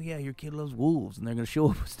like, oh yeah, your kid loves wolves, and they're going to show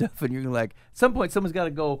up with stuff, and you're gonna like, at some point, someone's got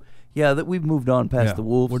to go, yeah, that we've moved on past the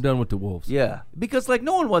wolves. We're done with the wolves. Yeah, because like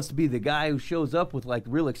no one wants to be the guy who shows up with like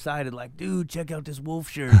real excited, like, dude, check out this wolf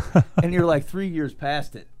shirt, and you're like 3 years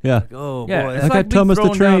past it. Yeah. Like, oh Yeah, boy, it's I like got me Thomas the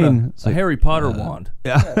throwing down Train. a It's like, Harry Potter wand.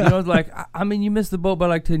 Yeah. You know, it's like, I mean, you missed the boat by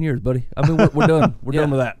like 10 years, buddy. I mean, we're done. We're done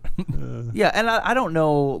with that. yeah, and I don't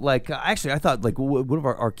know, like, actually, I thought like one of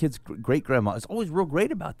our kids' great grandma is always real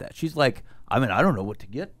great about that. She's like, I mean, I don't know what to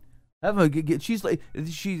get. She's like,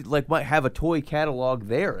 she like might have a toy catalog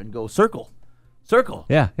there and go circle.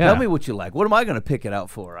 Yeah. Tell me what you like. What am I going to pick it out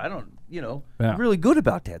for? I don't, Yeah. I'm really good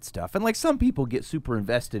about that stuff. And like some people get super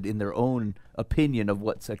invested in their own opinion of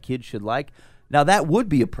what a kid should like. Now that would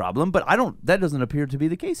be a problem, but that doesn't appear to be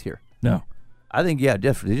the case here. No. I think, yeah,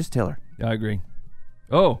 definitely. Just tell her. Yeah, I agree.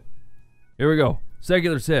 Oh, here we go.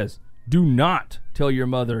 Secular says, do not tell your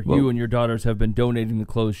mother you and your daughters have been donating the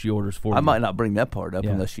clothes she orders for you. I might not bring that part up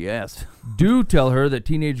Yeah. unless she asks. Do tell her that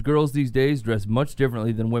teenage girls these days dress much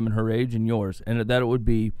differently than women her age and yours, and that it would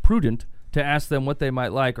be prudent to ask them what they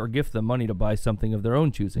might like or gift them money to buy something of their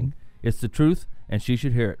own choosing. It's the truth, and she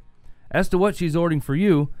should hear it. As to what she's ordering for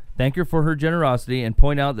you, thank her for her generosity and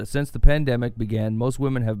point out that since the pandemic began, most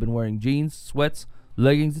women have been wearing jeans, sweats,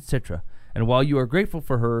 leggings, etc. And while you are grateful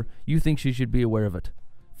for her, you think she should be aware of it.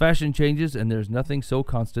 Fashion changes, and there's nothing so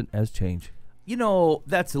constant as change. You know,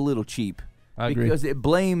 that's a little cheap. I agree. Because it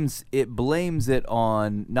blames it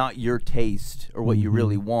on not your taste or what you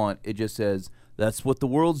really want. It just says, that's what the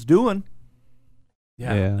world's doing.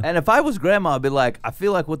 Yeah. And if I was grandma, I'd be like, I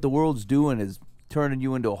feel like what the world's doing is turning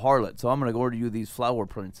you into a harlot, so I'm going to order you these flower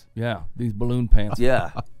prints. Yeah, these balloon pants. Yeah.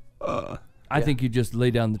 I think you just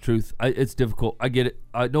lay down the truth. It's difficult. I get it.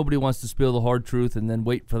 Nobody wants to spill the hard truth and then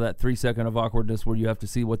wait for that 3 second of awkwardness where you have to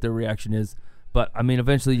see what their reaction is. But, I mean,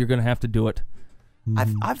 eventually you're going to have to do it.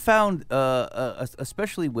 I've found,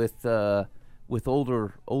 especially with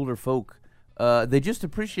older folk, they just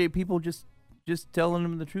appreciate people just telling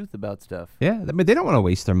them the truth about stuff. Yeah. I mean, they don't want to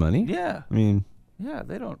waste their money. Yeah. I mean, Yeah,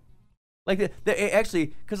 they don't. Like, they actually,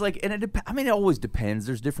 because, like, and it always depends.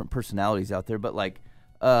 There's different personalities out there, but, like,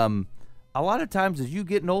 a lot of times as you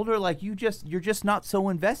getting older, like, you're just not so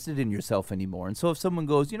invested in yourself anymore. And so if someone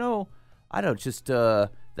goes, I don't just,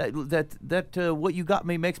 what you got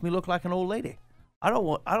me makes me look like an old lady. I don't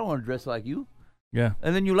want to dress like you. Yeah.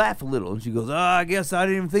 And then you laugh a little, and she goes, I guess I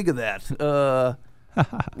didn't even think of that.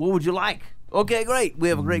 What would you like? Okay, great. We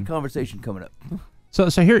have a great conversation coming up. So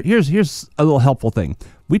here's a little helpful thing.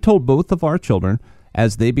 We told both of our children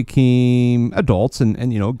as they became adults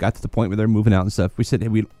and got to the point where they're moving out and stuff. We said, hey,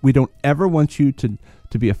 we don't ever want you to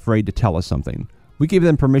be afraid to tell us something. We gave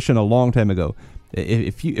them permission a long time ago.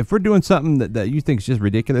 If we're doing something that you think is just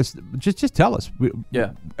ridiculous, just tell us.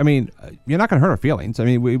 Yeah. I mean, you're not going to hurt our feelings. I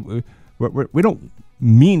mean, we don't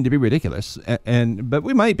mean to be ridiculous, but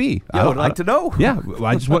we might be. I would like to know. Yeah,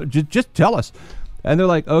 I just want just tell us. And they're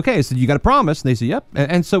like, okay, so you got to promise. And they say, yep.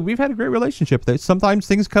 And so we've had a great relationship. Sometimes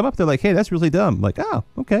things come up. They're like, hey, that's really dumb. I'm like, oh,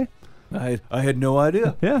 okay. I had no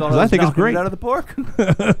idea. Yeah, Thought 'cause I think it's knocking it great. out of the park.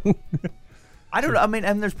 I don't know. I mean,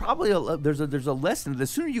 and there's probably there's a lesson. The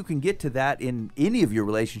sooner you can get to that in any of your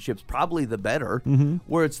relationships, probably the better.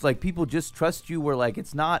 Where it's like people just trust you. Where like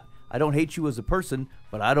it's not. I don't hate you as a person,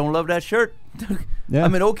 but I don't love that shirt. Yeah. I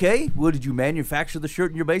mean, okay. Well, did you manufacture the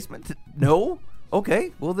shirt in your basement? No.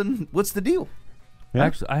 Okay. Well, then what's the deal? Yeah.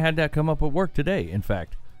 Actually, I had that come up at work today, in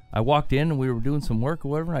fact. I walked in and we were doing some work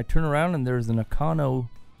or whatever, and I turn around and there's an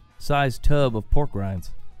Econo-sized tub of pork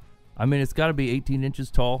rinds. I mean, it's got to be 18 inches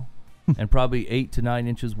tall and probably 8 to 9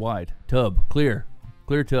 inches wide. Tub, clear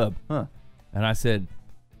tub. Huh. And I said,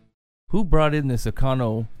 who brought in this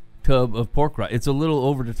Econo tub of pork rinds? It's a little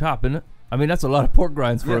over the top, isn't it? I mean, that's a lot of pork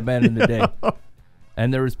rinds for a man in the day.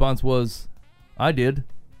 And their response was, I did,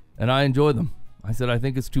 and I enjoy them. I said, I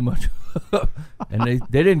think it's too much. And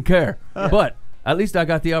they didn't care. But at least I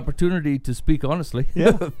got the opportunity to speak honestly.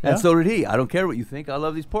 And so did he. I don't care what you think. I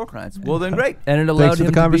love these pork rinds. Well, then great. And it allowed for the him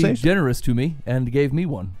to be conversation. generous to me and gave me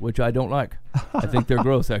one, which I don't like. I think they're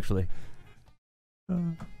gross, actually.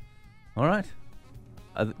 All right.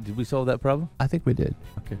 Did we solve that problem? I think we did.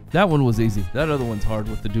 Okay. That one was easy. That other one's hard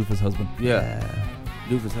with the doofus husband. Yeah.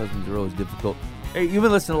 Doofus husbands are always difficult. Hey, you've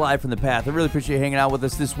been listening to Live from the Path. I really appreciate you hanging out with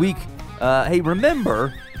us this week. Hey,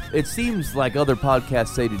 remember, it seems like other podcasts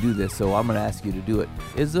say to do this, so I'm going to ask you to do it,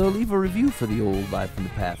 is leave a review for the old Live from the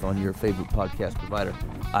Path on your favorite podcast provider,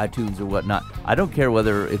 iTunes or whatnot. I don't care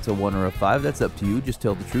whether it's a 1 or a 5. That's up to you. Just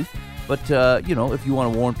tell the truth. But, if you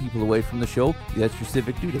want to warn people away from the show, that's your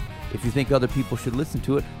civic duty. If you think other people should listen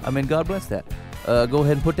to it, I mean, God bless that. go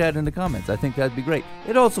ahead and put that in the comments. I think that'd be great.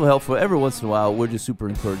 It'd also help for every once in a while. We're just super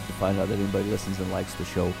encouraged to find out that anybody listens and likes the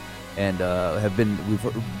show, and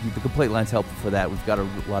the complaint line's helpful for that. We've got a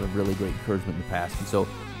lot of really great encouragement in the past, and so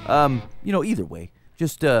either way,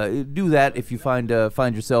 just do that if you find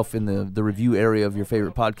yourself in the review area of your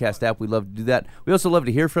favorite podcast app. We'd love to do that. We also love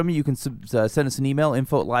to hear from you. You can send us an email,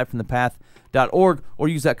 info@livefromthepath.org, or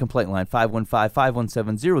use that complaint line,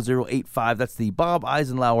 515-517-0085. That's the Bob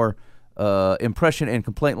Eisenhower impression and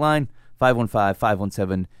complaint line,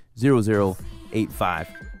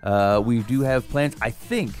 515-517-0085. We do have plans, I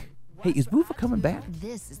think. Hey, is Bufa coming back?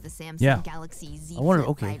 This is the Samsung Galaxy Z I wonder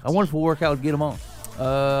Flip if 5G. we'll work out and get them on.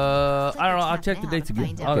 I don't know. I'll check the dates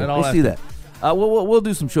again. We'll see that. We'll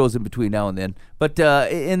do some shows in between now and then. But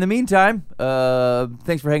in the meantime,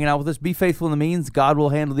 thanks for hanging out with us. Be faithful in the means. God will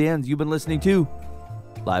handle the ends. You've been listening to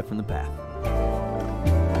Live from the Path.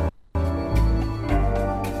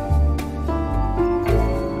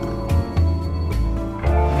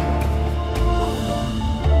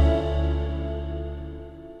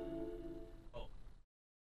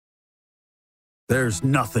 There's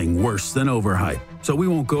nothing worse than overhype, so we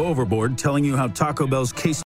won't go overboard telling you how Taco Bell's case